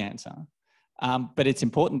easy answer. But it's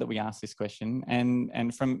important that we ask this question.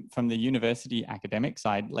 And from the university academic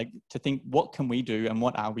side, to think, what can we do and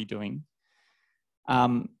what are we doing?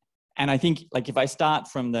 And I think, if I start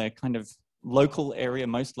from the kind of local area,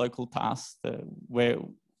 most local to us,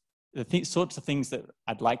 sorts of things that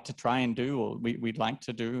I'd like to try and do, or we'd like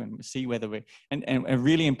to do, and see whether and a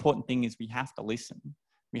really important thing is we have to listen.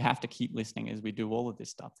 We have to keep listening as we do all of this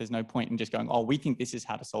stuff. There's no point in just going, oh, we think this is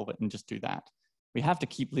how to solve it and just do that. We have to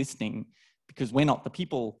keep listening because we're not the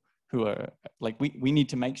people who are, like, we need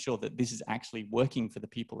to make sure that this is actually working for the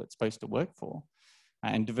people it's supposed to work for.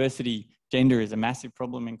 And diversity, gender is a massive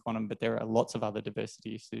problem in quantum, but there are lots of other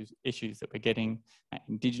diversity issues that we're getting,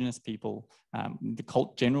 Indigenous people, the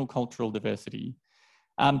general cultural diversity.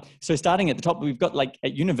 So starting at the top, we've got, like,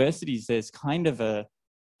 at universities, there's kind of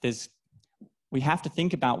we have to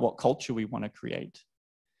think about what culture we want to create.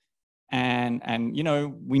 And you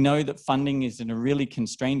know, we know that funding is in a really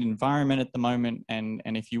constrained environment at the moment. And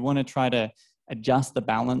if you want to try to adjust the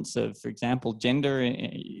balance of, for example, gender,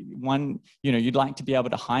 you know, you'd like to be able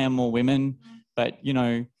to hire more women, but, you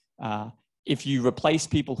know, if you replace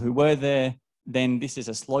people who were there, then this is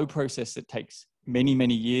a slow process that takes many,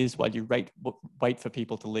 many years while you wait for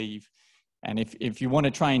people to leave. And if you want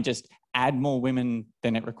to try and just add more women,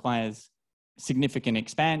 then it requires significant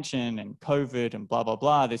expansion and COVID and blah, blah,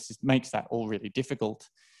 blah. This makes that all really difficult.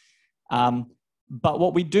 But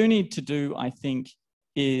what we do need to do, I think,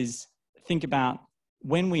 is think about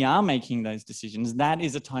when we are making those decisions, that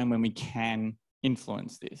is a time when we can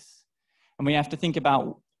influence this. And we have to think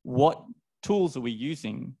about what tools are we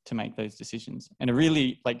using to make those decisions? And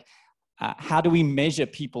really, like, how do we measure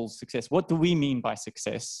people's success? What do we mean by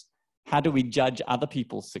success? How do we judge other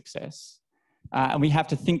people's success? And we have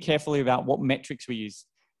to think carefully about what metrics we use.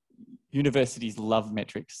 Universities love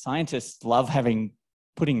metrics. Scientists love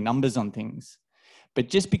putting numbers on things. But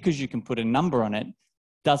just because you can put a number on it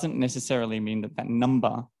doesn't necessarily mean that that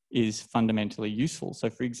number is fundamentally useful.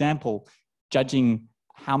 So, for example, judging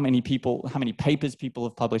how many papers people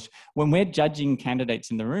have published. When we're judging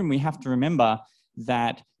candidates in the room, we have to remember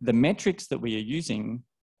that the metrics that we are using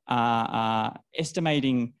are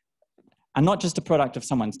estimating are not just a product of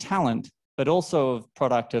someone's talent, but also a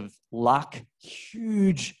product of luck,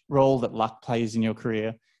 huge role that luck plays in your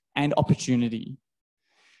career, and opportunity.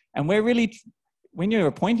 And we're really, when you're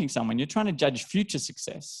appointing someone, you're trying to judge future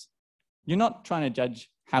success. You're not trying to judge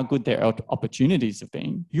how good their opportunities have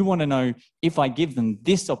been. You want to know, if I give them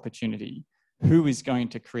this opportunity, who is going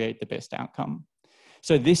to create the best outcome?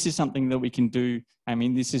 So this is something that we can do. I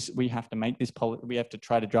mean, we have to make this, we have to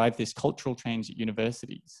try to drive this cultural change at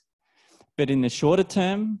universities. But in the shorter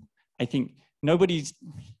term, I think nobody's,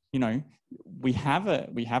 you know, we have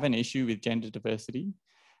an issue with gender diversity.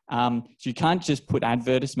 So you can't just put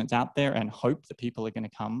advertisements out there and hope that people are going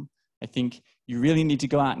to come. I think you really need to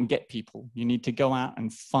go out and get people. You need to go out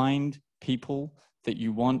and find people that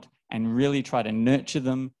you want and really try to nurture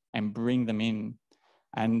them and bring them in.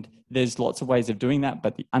 And there's lots of ways of doing that,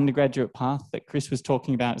 but the undergraduate path that Chris was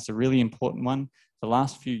talking about is a really important one. The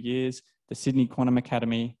last few years, the Sydney Quantum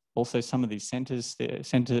Academy, also some of these centres, the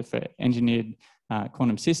Centre for Engineered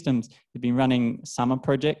Quantum Systems, have been running summer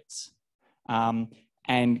projects.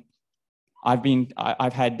 And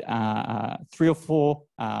I've had 3 or 4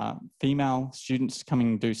 female students coming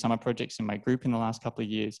and do summer projects in my group in the last couple of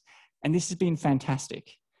years. And this has been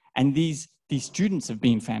fantastic. And these students have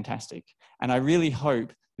been fantastic. And I really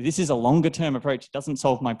hope this is a longer term approach. It doesn't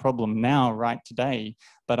solve my problem now, right today,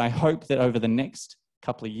 but I hope that over the next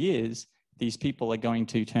couple of years, these people are going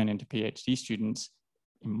to turn into PhD students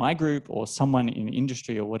in my group or someone in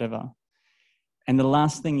industry or whatever. And the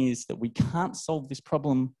last thing is that we can't solve this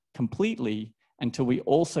problem completely until we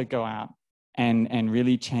also go out and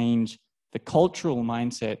really change the cultural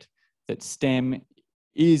mindset that STEM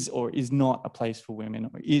is or is not a place for women,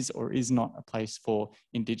 or is not a place for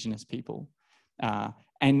Indigenous people.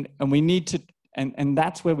 And we need to, and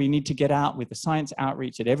that's where we need to get out with the science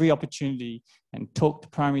outreach at every opportunity and talk to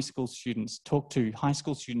primary school students, talk to high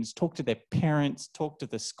school students, talk to their parents, talk to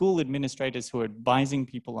the school administrators who are advising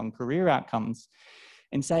people on career outcomes,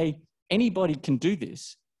 and say, anybody can do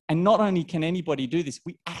this. And not only can anybody do this,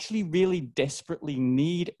 we actually really desperately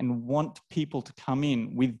need and want people to come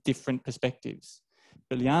in with different perspectives.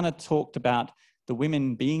 Liliana talked about the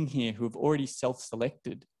women being here who have already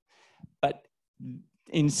self-selected. But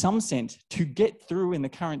in some sense, to get through in the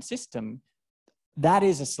current system, that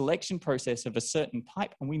is a selection process of a certain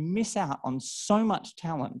type. And we miss out on so much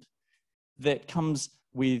talent that comes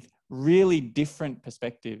with really different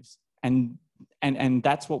perspectives. And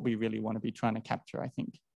that's what we really want to be trying to capture, I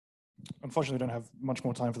think. Unfortunately, we don't have much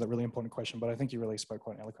more time for that really important question, but I think you really spoke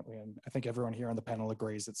quite eloquently. And I think everyone here on the panel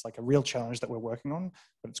agrees it's like a real challenge that we're working on,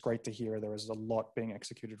 but it's great to hear there is a lot being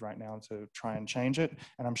executed right now to try and change it.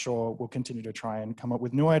 And I'm sure we'll continue to try and come up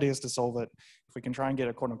with new ideas to solve it. If we can try and get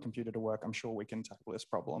a quantum computer to work, I'm sure we can tackle this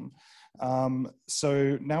problem.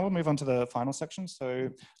 So now we'll move on to the final section. So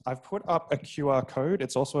I've put up a QR code.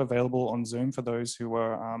 It's also available on Zoom for those who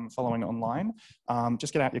are following online.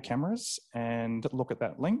 Just get out your cameras and look at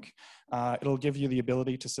that link. It'll give you the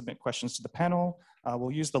ability to submit questions to the panel.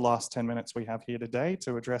 We'll use the last 10 minutes we have here today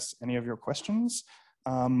to address any of your questions.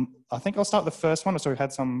 I think I'll start the first one. So I've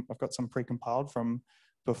got some pre-compiled from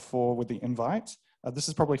before with the invite. This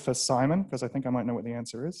is probably for Simon, because I think I might know what the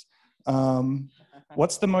answer is.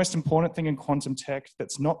 What's the most important thing in quantum tech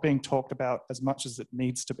that's not being talked about as much as it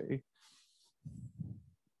needs to be?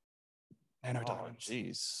 Oh,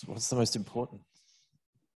 geez, what's the most important?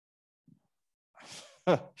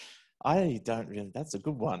 I don't really, that's a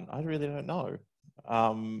good one. I really don't know.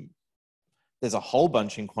 There's a whole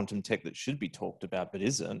bunch in quantum tech that should be talked about, but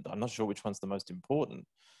isn't. I'm not sure which one's the most important.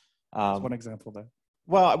 One example there.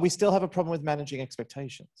 Well, we still have a problem with managing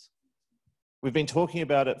expectations. We've been talking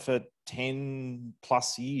about it for 10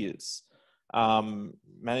 plus years.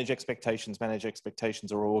 Manage expectations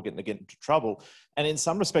are all getting into trouble. And in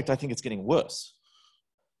some respect, I think it's getting worse.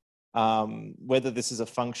 Whether this is a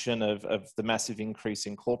function of the massive increase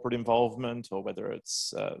in corporate involvement, or whether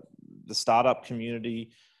it's the startup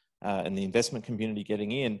community and the investment community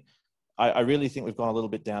getting in, I really think we've gone a little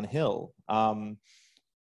bit downhill. And,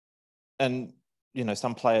 you know,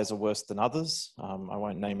 some players are worse than others. I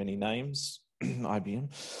won't name any names, IBM.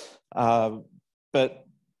 But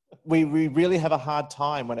we really have a hard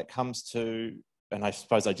time when it comes to, and I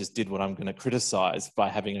suppose I just did what I'm going to criticize by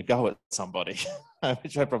having a go at somebody,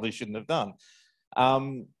 which I probably shouldn't have done.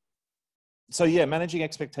 So yeah, managing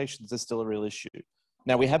expectations is still a real issue.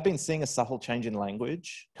 Now, we have been seeing a subtle change in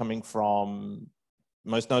language coming from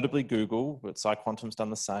most notably Google, but PsiQuantum's done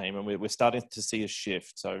the same, and we're starting to see a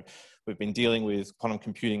shift. So we've been dealing with quantum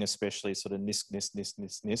computing, especially sort of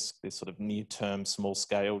NISQ, this sort of near-term,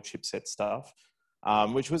 small-scale chipset stuff,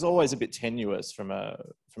 which was always a bit tenuous from a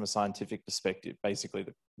scientific perspective. Basically,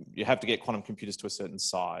 you have to get quantum computers to a certain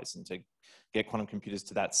size, and to get quantum computers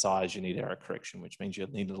to that size, you need error correction, which means you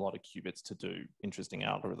need a lot of qubits to do interesting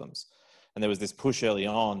algorithms. And there was this push early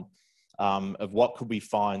on of what could we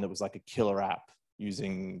find that was like a killer app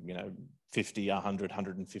using, you know, 50, 100,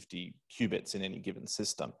 150 qubits in any given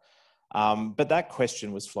system. But that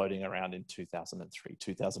question was floating around in 2003,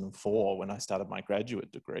 2004, when I started my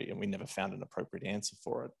graduate degree, and we never found an appropriate answer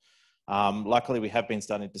for it. Luckily, we have been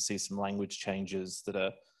starting to see some language changes that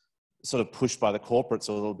are sort of pushed by the corporates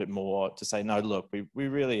a little bit more to say, no, look, we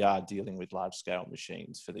really are dealing with large scale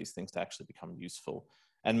machines for these things to actually become useful.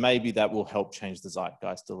 And maybe that will help change the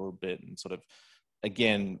zeitgeist a little bit and sort of,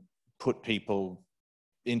 again, put people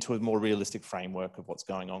into a more realistic framework of what's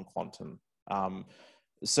going on quantum.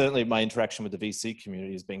 Certainly my interaction with the VC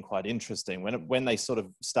community has been quite interesting. When they sort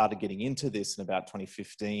of started getting into this in about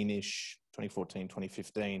 2015-ish, 2014,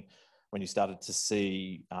 2015, when you started to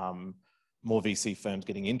see more VC firms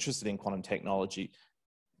getting interested in quantum technology,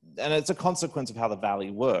 and it's a consequence of how the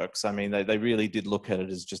Valley works. I mean, they really did look at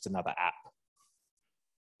it as just another app,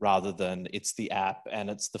 rather than it's the app and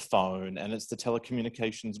it's the phone and it's the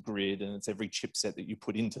telecommunications grid and it's every chipset that you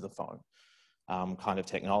put into the phone kind of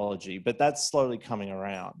technology. But that's slowly coming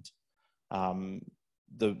around.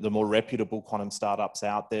 The more reputable quantum startups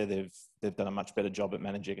out there, they've done a much better job at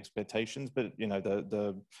managing expectations. But you know,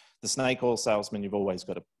 the snake oil salesman, you've always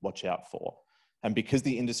got to watch out for. And because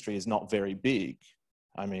the industry is not very big,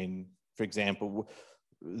 I mean, for example,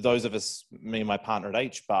 those of us, me and my partner at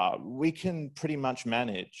HBAR, we can pretty much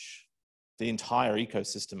manage the entire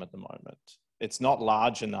ecosystem at the moment. It's not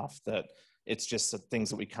large enough that it's just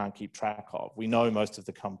things that we can't keep track of. We know most of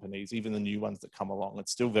the companies, even the new ones that come along.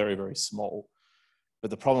 It's still very, very small.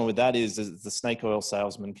 But the problem with that is the snake oil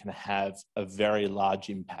salesman can have a very large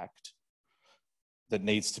impact that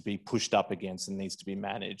needs to be pushed up against and needs to be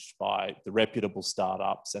managed by the reputable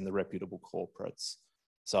startups and the reputable corporates.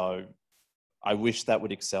 So I wish that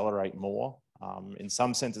would accelerate more. In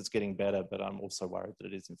some sense, it's getting better, but I'm also worried that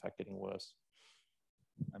it is in fact getting worse.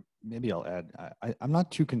 Maybe I'll add, I'm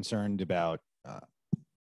not too concerned about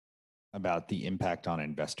the impact on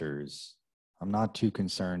investors. I'm not too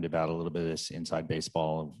concerned about a little bit of this inside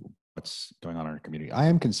baseball of what's going on in our community. I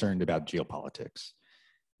am concerned about geopolitics.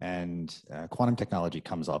 And quantum technology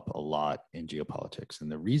comes up a lot in geopolitics.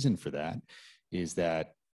 And the reason for that is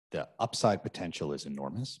that The upside potential is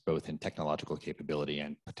enormous, both in technological capability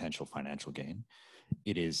and potential financial gain.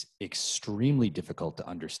 It is extremely difficult to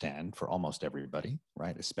understand for almost everybody,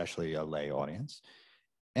 right? Especially a lay audience.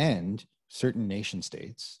 And certain nation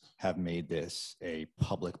states have made this a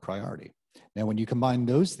public priority. Now, when you combine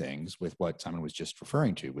those things with what Simon was just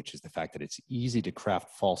referring to, which is the fact that it's easy to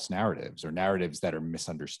craft false narratives or narratives that are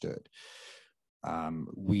misunderstood,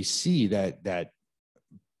 we see that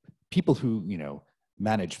people who,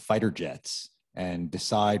 manage fighter jets and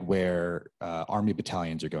decide where army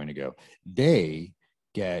battalions are going to go, they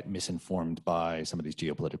get misinformed by some of these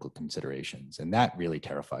geopolitical considerations. And that really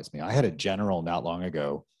terrifies me. I had a general not long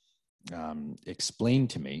ago explain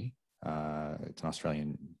to me, it's an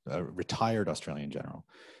Australian, retired Australian general,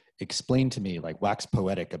 explained to me, like, wax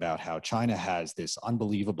poetic about how China has this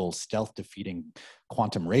unbelievable stealth defeating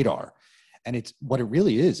quantum radar. And it's what it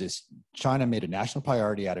really is China made a national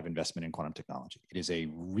priority out of investment in quantum technology. It is a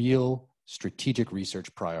real strategic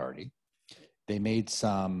research priority. They made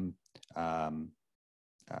some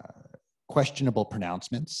questionable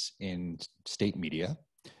pronouncements in state media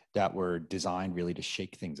that were designed really to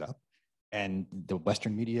shake things up. And the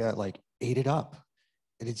Western media ate it up.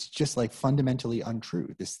 And it's just fundamentally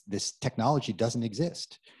untrue. This technology doesn't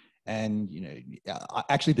exist. And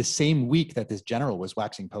actually the same week that this general was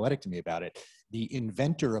waxing poetic to me about it, the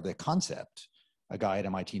inventor of the concept, a guy at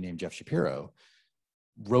MIT named Jeff Shapiro,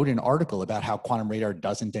 wrote an article about how quantum radar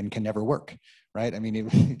doesn't and can never work, right? I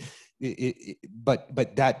mean, but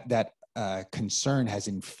that concern has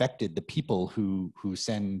infected the people who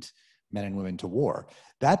send men and women to war.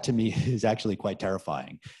 That to me is actually quite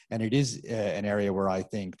terrifying. And it is an area where I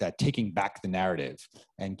think that taking back the narrative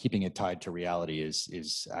and keeping it tied to reality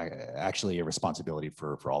is actually a responsibility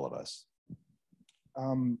for all of us.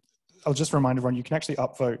 I'll just remind everyone, you can actually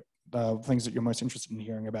upvote things that you're most interested in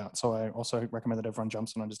hearing about. So I also recommend that everyone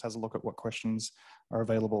jumps on and just has a look at what questions are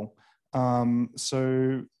available.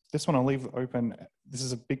 So this one I'll leave open. This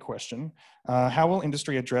is a big question. How will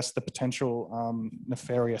industry address the potential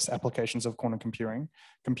nefarious applications of quantum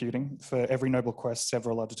computing? For every noble quest,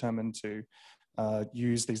 several are determined to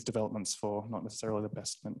use these developments for not necessarily the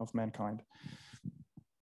betterment of mankind.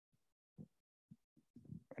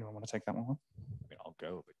 Anyone want to take that one? I mean, I'll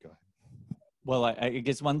go, but go ahead. Well, I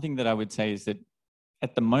guess one thing that I would say is that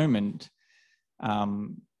at the moment,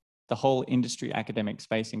 the whole industry academic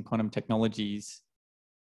space in quantum technologies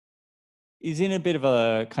is in a bit of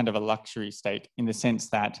a kind of a luxury state, in the sense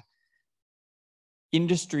that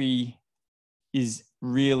industry is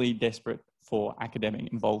really desperate for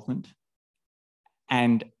academic involvement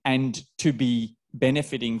and to be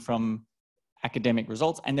benefiting from academic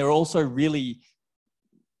results. And they're also really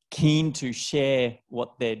keen to share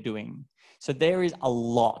what they're doing. So there is a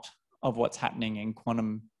lot of what's happening in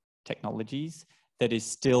quantum technologies that is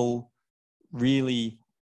still really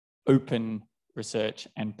open research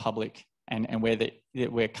and public, and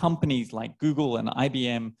where companies like Google and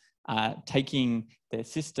IBM are taking their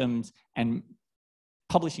systems and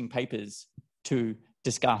publishing papers to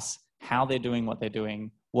discuss how they're doing, what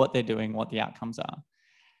the outcomes are.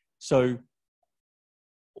 So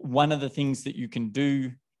one of the things that you can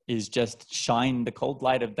do is just shine the cold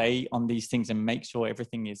light of day on these things and make sure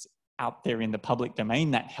everything is out there in the public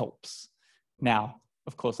domain. That helps. Now,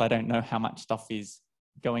 of course, I don't know how much stuff is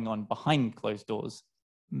going on behind closed doors.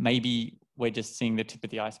 Maybe we're just seeing the tip of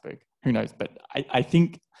the iceberg. Who knows? But I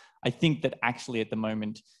think that actually at the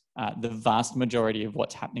moment, the vast majority of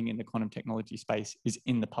what's happening in the quantum technology space is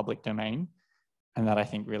in the public domain. And that I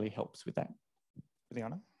think really helps with that.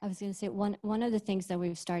 Liana? I was going to say, one of the things that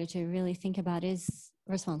we've started to really think about is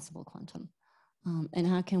responsible quantum. And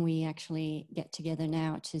how can we actually get together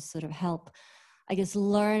now to sort of help, I guess,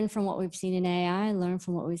 learn from what we've seen in AI, learn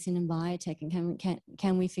from what we've seen in biotech, and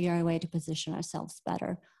can we figure out a way to position ourselves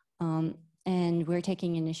better? And we're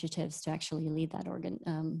taking initiatives to actually lead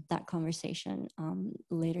that conversation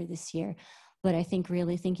later this year. But I think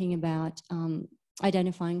really thinking about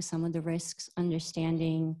identifying some of the risks,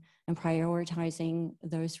 understanding and prioritizing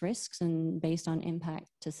those risks, and based on impact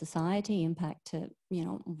to society, impact to,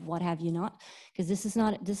 what have you not, because this is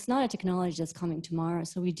not a technology that's coming tomorrow.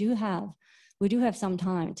 So we do have some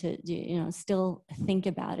time to, still think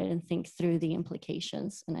about it and think through the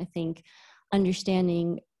implications. And I think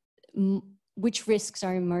understanding which risks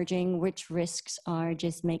are emerging, which risks are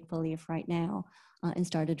just make-believe right now, and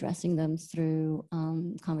start addressing them through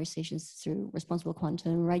conversations through responsible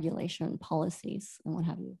quantum regulation, policies, and what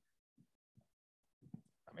have you.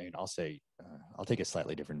 I mean, I'll say, I'll take a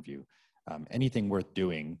slightly different view. Anything worth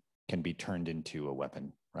doing can be turned into a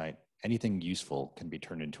weapon, right? anything useful can be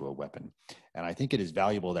turned into a weapon. And I think it is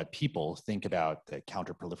valuable that people think about the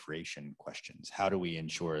counter-proliferation questions. How do we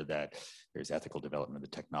ensure that there's ethical development of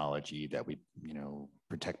the technology, that we,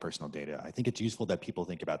 protect personal data? I think it's useful that people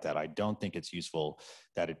think about that. I don't think it's useful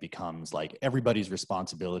that it becomes like everybody's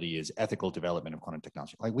responsibility is ethical development of quantum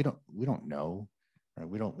technology. Like we don't know, right?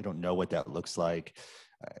 We don't know what that looks like.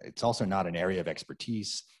 It's also not an area of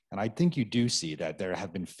expertise. And I think you do see that there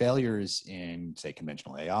have been failures in, say,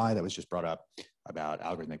 conventional AI that was just brought up about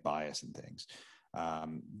algorithmic bias and things.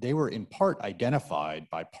 They were in part identified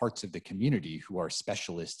by parts of the community who are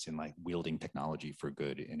specialists in like wielding technology for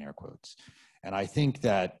good, in air quotes. And I think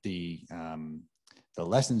that the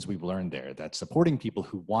lessons we've learned there, that supporting people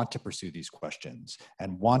who want to pursue these questions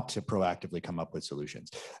and want to proactively come up with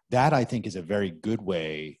solutions, that I think is a very good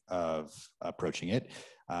way of approaching it,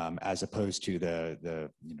 as opposed to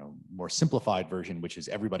the more simplified version, which is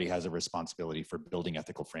everybody has a responsibility for building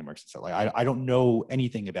ethical frameworks and stuff. Like I don't know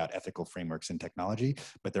anything about ethical frameworks in technology,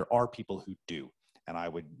 but there are people who do. And I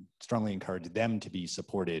would strongly encourage them to be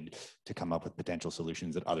supported to come up with potential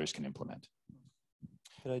solutions that others can implement.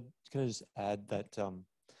 Can I just add that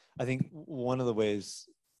I think one of the ways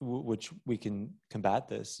which we can combat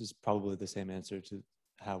this is probably the same answer to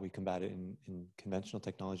how we combat it in conventional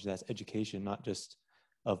technology. That's education, not just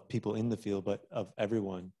of people in the field, but of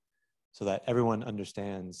everyone, so that everyone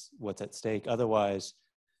understands what's at stake. Otherwise,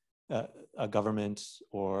 a government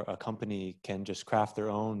or a company can just craft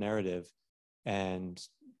their own narrative and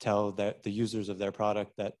tell the users of their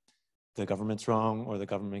product that the government's wrong, or the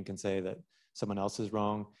government can say that someone else is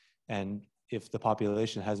wrong. And if the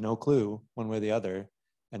population has no clue one way or the other,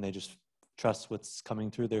 and they just trust what's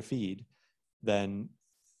coming through their feed, then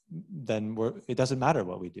it doesn't matter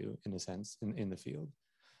what we do, in a sense, in the field.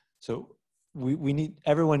 So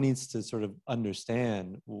everyone needs to sort of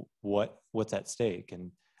understand what's at stake.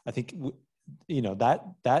 And I think,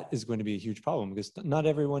 that is going to be a huge problem, because not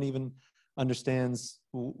everyone even understands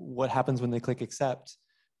what happens when they click accept,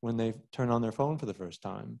 when they turn on their phone for the first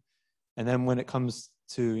time. And then when it comes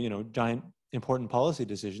to, giant important policy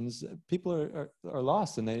decisions, people are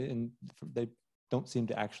lost, and they don't seem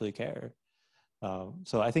to actually care.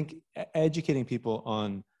 So I think educating people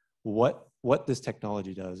on what this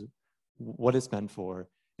technology does, what it's meant for,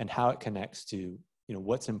 and how it connects to,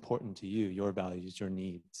 what's important to you, your values, your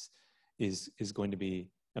needs, is going to be,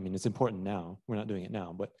 it's important now. We're not doing it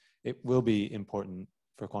now, but it will be important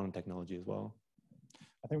for quantum technology as well.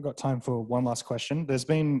 I think we've got time for one last question. There's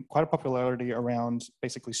been quite a popularity around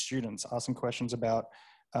basically students asking questions about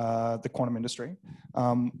the quantum industry.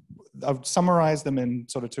 I've summarized them in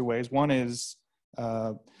sort of two ways. One is,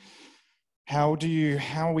 how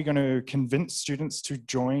are we going to convince students to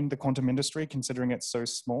join the quantum industry, considering it's so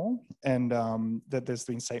small, and that there's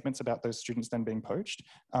been statements about those students then being poached?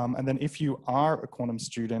 And then if you are a quantum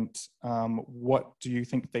student, what do you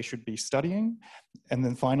think they should be studying? And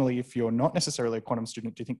then finally, if you're not necessarily a quantum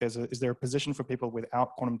student, do you think is there a position for people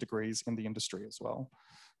without quantum degrees in the industry as well?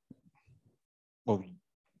 Well,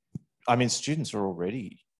 students are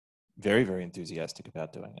already very, very enthusiastic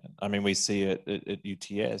about doing it. We see it at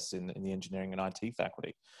UTS in the engineering and IT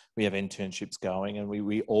faculty. We have internships going, and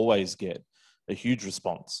we always get a huge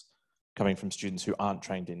response coming from students who aren't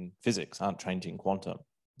trained in physics, aren't trained in quantum.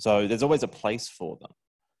 So there's always a place for them.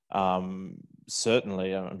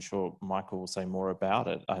 Certainly, I'm sure Michael will say more about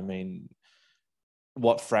it.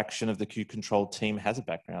 What fraction of the Q-CTRL team has a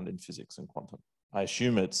background in physics and quantum? I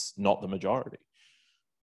assume it's not the majority.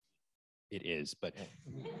 It is, but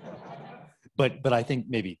I think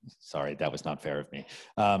maybe, sorry, that was not fair of me.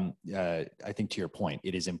 I think to your point,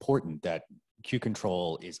 it is important that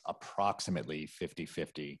Q-CTRL is approximately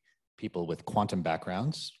 50-50 people with quantum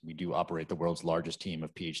backgrounds. We do operate the world's largest team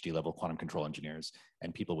of PhD level quantum control engineers,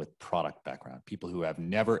 and people with product background, people who have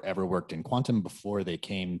never ever worked in quantum before they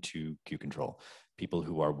came to Q-CTRL, people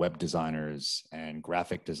who are web designers and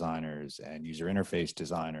graphic designers and user interface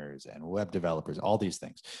designers and web developers, all these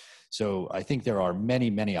things. So I think there are many,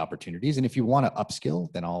 many opportunities. And if you want to upskill,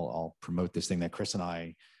 then I'll promote this thing that Chris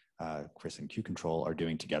and Q-CTRL are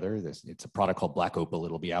doing together. It's a product called Black Opal.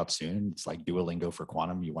 It'll be out soon. It's like Duolingo for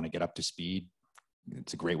quantum. You want to get up to speed,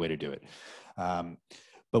 it's a great way to do it.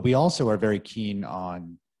 But we also are very keen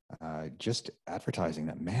on just advertising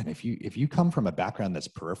that, man, if you come from a background that's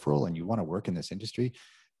peripheral and you want to work in this industry,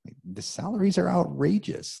 the salaries are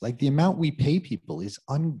outrageous. Like the amount we pay people is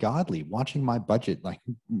ungodly. Watching my budget like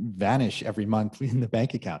vanish every month in the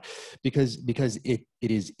bank account because it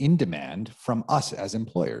is in demand from us as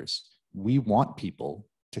employers. We want people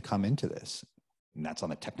to come into this, and that's on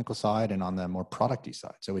the technical side and on the more producty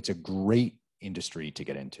side. So it's a great industry to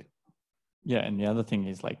get into. Yeah, and the other thing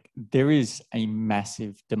is like there is a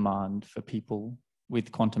massive demand for people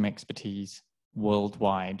with quantum expertise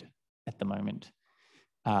worldwide at the moment,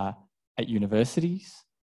 at universities,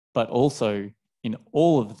 but also in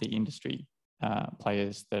all of the industry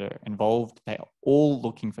players that are involved. They are all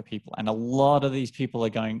looking for people, and a lot of these people are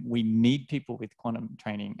going, we need people with quantum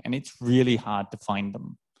training, and it's really hard to find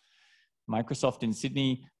them. Microsoft in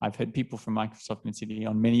Sydney, I've heard people from Microsoft in Sydney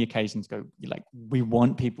on many occasions go, like, we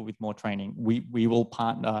want people with more training. We will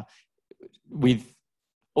partner with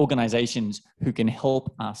organizations who can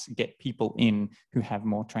help us get people in who have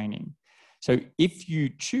more training. So if you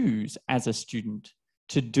choose as a student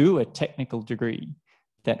to do a technical degree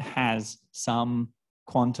that has some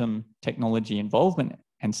quantum technology involvement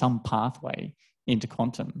and some pathway into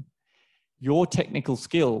quantum, your technical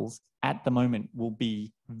skills at the moment will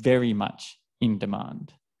be very much in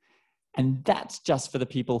demand. And that's just for the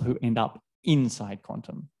people who end up inside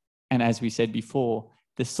quantum. And as we said before,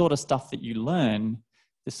 the sort of stuff that you learn,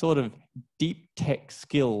 the sort of deep tech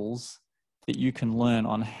skills that you can learn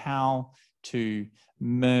on how to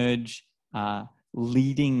merge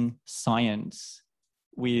leading science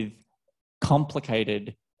with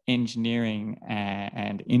complicated engineering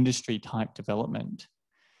and industry type development.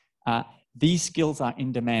 These skills are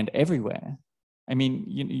in demand everywhere. I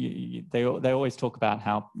mean, they always talk about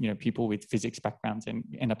how people with physics backgrounds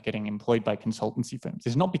end up getting employed by consultancy firms.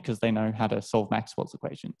 It's not because they know how to solve Maxwell's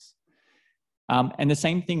equations. And the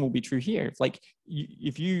same thing will be true here.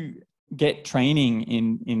 If you get training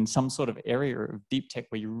in some sort of area of deep tech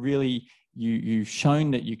where you've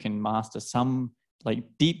shown that you can master some like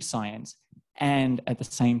deep science, and at the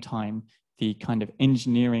same time the kind of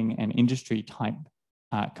engineering and industry type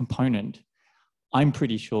component, I'm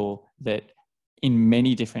pretty sure that in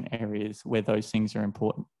many different areas where those things are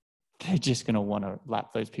important, they're just going to want to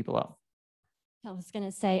lap those people up. I was going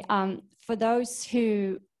to say, for those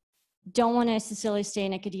who don't want to necessarily stay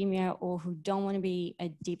in academia or who don't want to be a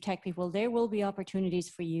deep tech people, there will be opportunities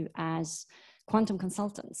for you as quantum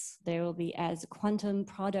consultants. There will be as quantum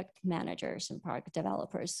product managers and product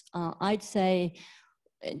developers. I'd say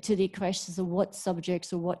to the questions of what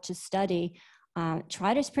subjects or what to study,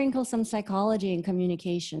 try to sprinkle some psychology and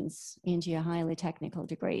communications into your highly technical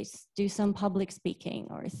degrees. Do some public speaking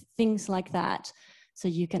or things like that, so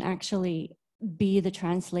you can actually be the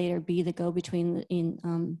translator, be the go-between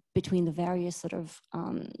between the various sort of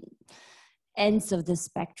ends of the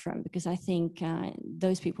spectrum, because I think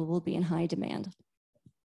those people will be in high demand.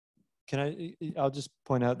 I'll just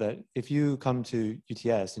point out that if you come to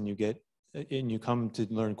UTS and you come to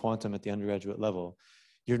learn quantum at the undergraduate level,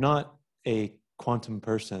 you're not a quantum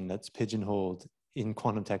person that's pigeonholed in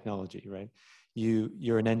quantum technology, right?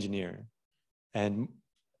 You're an engineer, and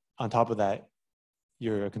on top of that,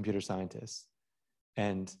 you're a computer scientist,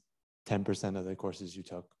 and 10% of the courses you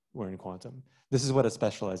took were in quantum. This is what a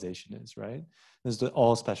specialization is, right? This is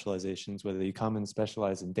all specializations, whether you come and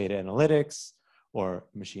specialize in data analytics or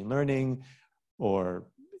machine learning or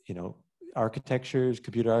architectures,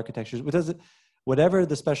 computer architectures. Whatever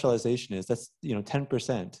the specialization is, that's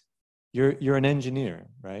 10%. You're an engineer,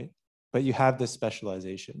 right? But you have this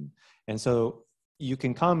specialization, and so you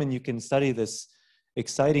can come and you can study this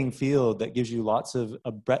exciting field that gives you lots of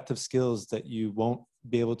a breadth of skills that you won't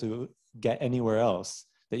be able to get anywhere else,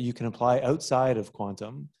 that you can apply outside of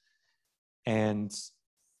quantum, and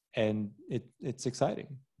it's exciting.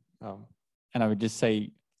 And I would just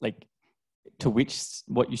say, like, to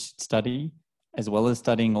what you should study, as well as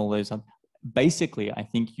studying all those other, basically, I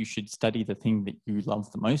think you should study the thing that you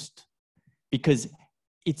love the most, because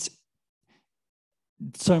it's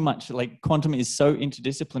so much like quantum is so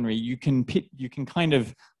interdisciplinary. You can kind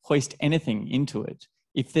of hoist anything into it.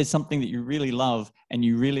 If there's something that you really love and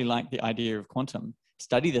you really like the idea of quantum,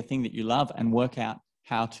 study the thing that you love and work out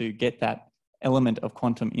how to get that element of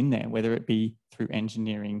quantum in there, whether it be through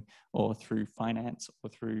engineering or through finance or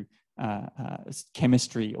through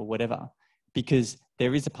chemistry or whatever, because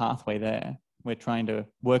there is a pathway there. We're trying to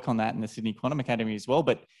work on that in the Sydney Quantum Academy as well,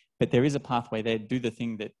 but there is a pathway there. Do the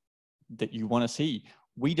thing that you want to see.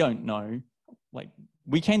 We don't know, like,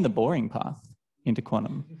 we came the boring path into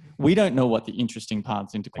quantum. We don't know what the interesting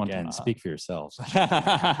paths into quantum Again, are. speak for yourselves.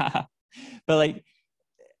 But like,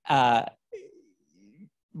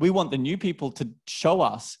 we want the new people to show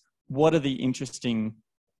us what are the interesting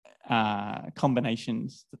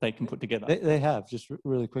combinations that they can put together. They have, just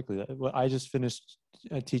really quickly. I just finished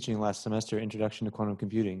teaching last semester, Introduction to Quantum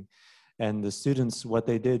Computing. And the students, what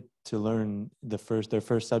they did to learn their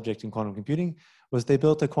first subject in quantum computing was they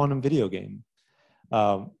built a quantum video game.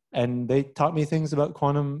 And they taught me things about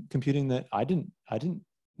quantum computing that I didn't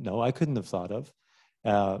know, I couldn't have thought of.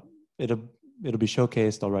 it'll be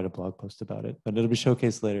showcased. I'll write a blog post about it, but it'll be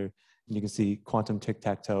showcased later. And you can see quantum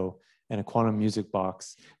tic-tac-toe and a quantum music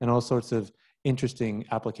box and all sorts of interesting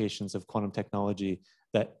applications of quantum technology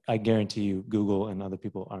that I guarantee you Google and other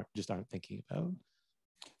people aren't thinking about.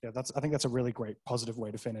 Yeah, I think that's a really great positive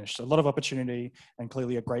way to finish. A lot of opportunity and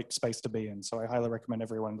clearly a great space to be in. So I highly recommend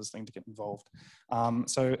everyone listening to get involved.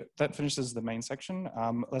 So that finishes the main section.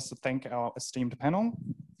 Let's thank our esteemed panel.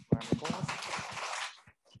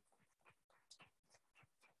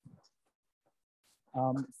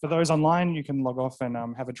 For those online, you can log off and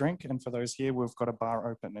have a drink. And for those here, we've got a bar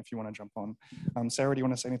open if you want to jump on. Sarah, do you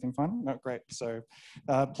want to say anything fun? No, great. So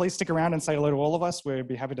please stick around and say hello to all of us. We'd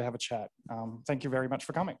be happy to have a chat. Thank you very much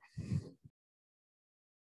for coming.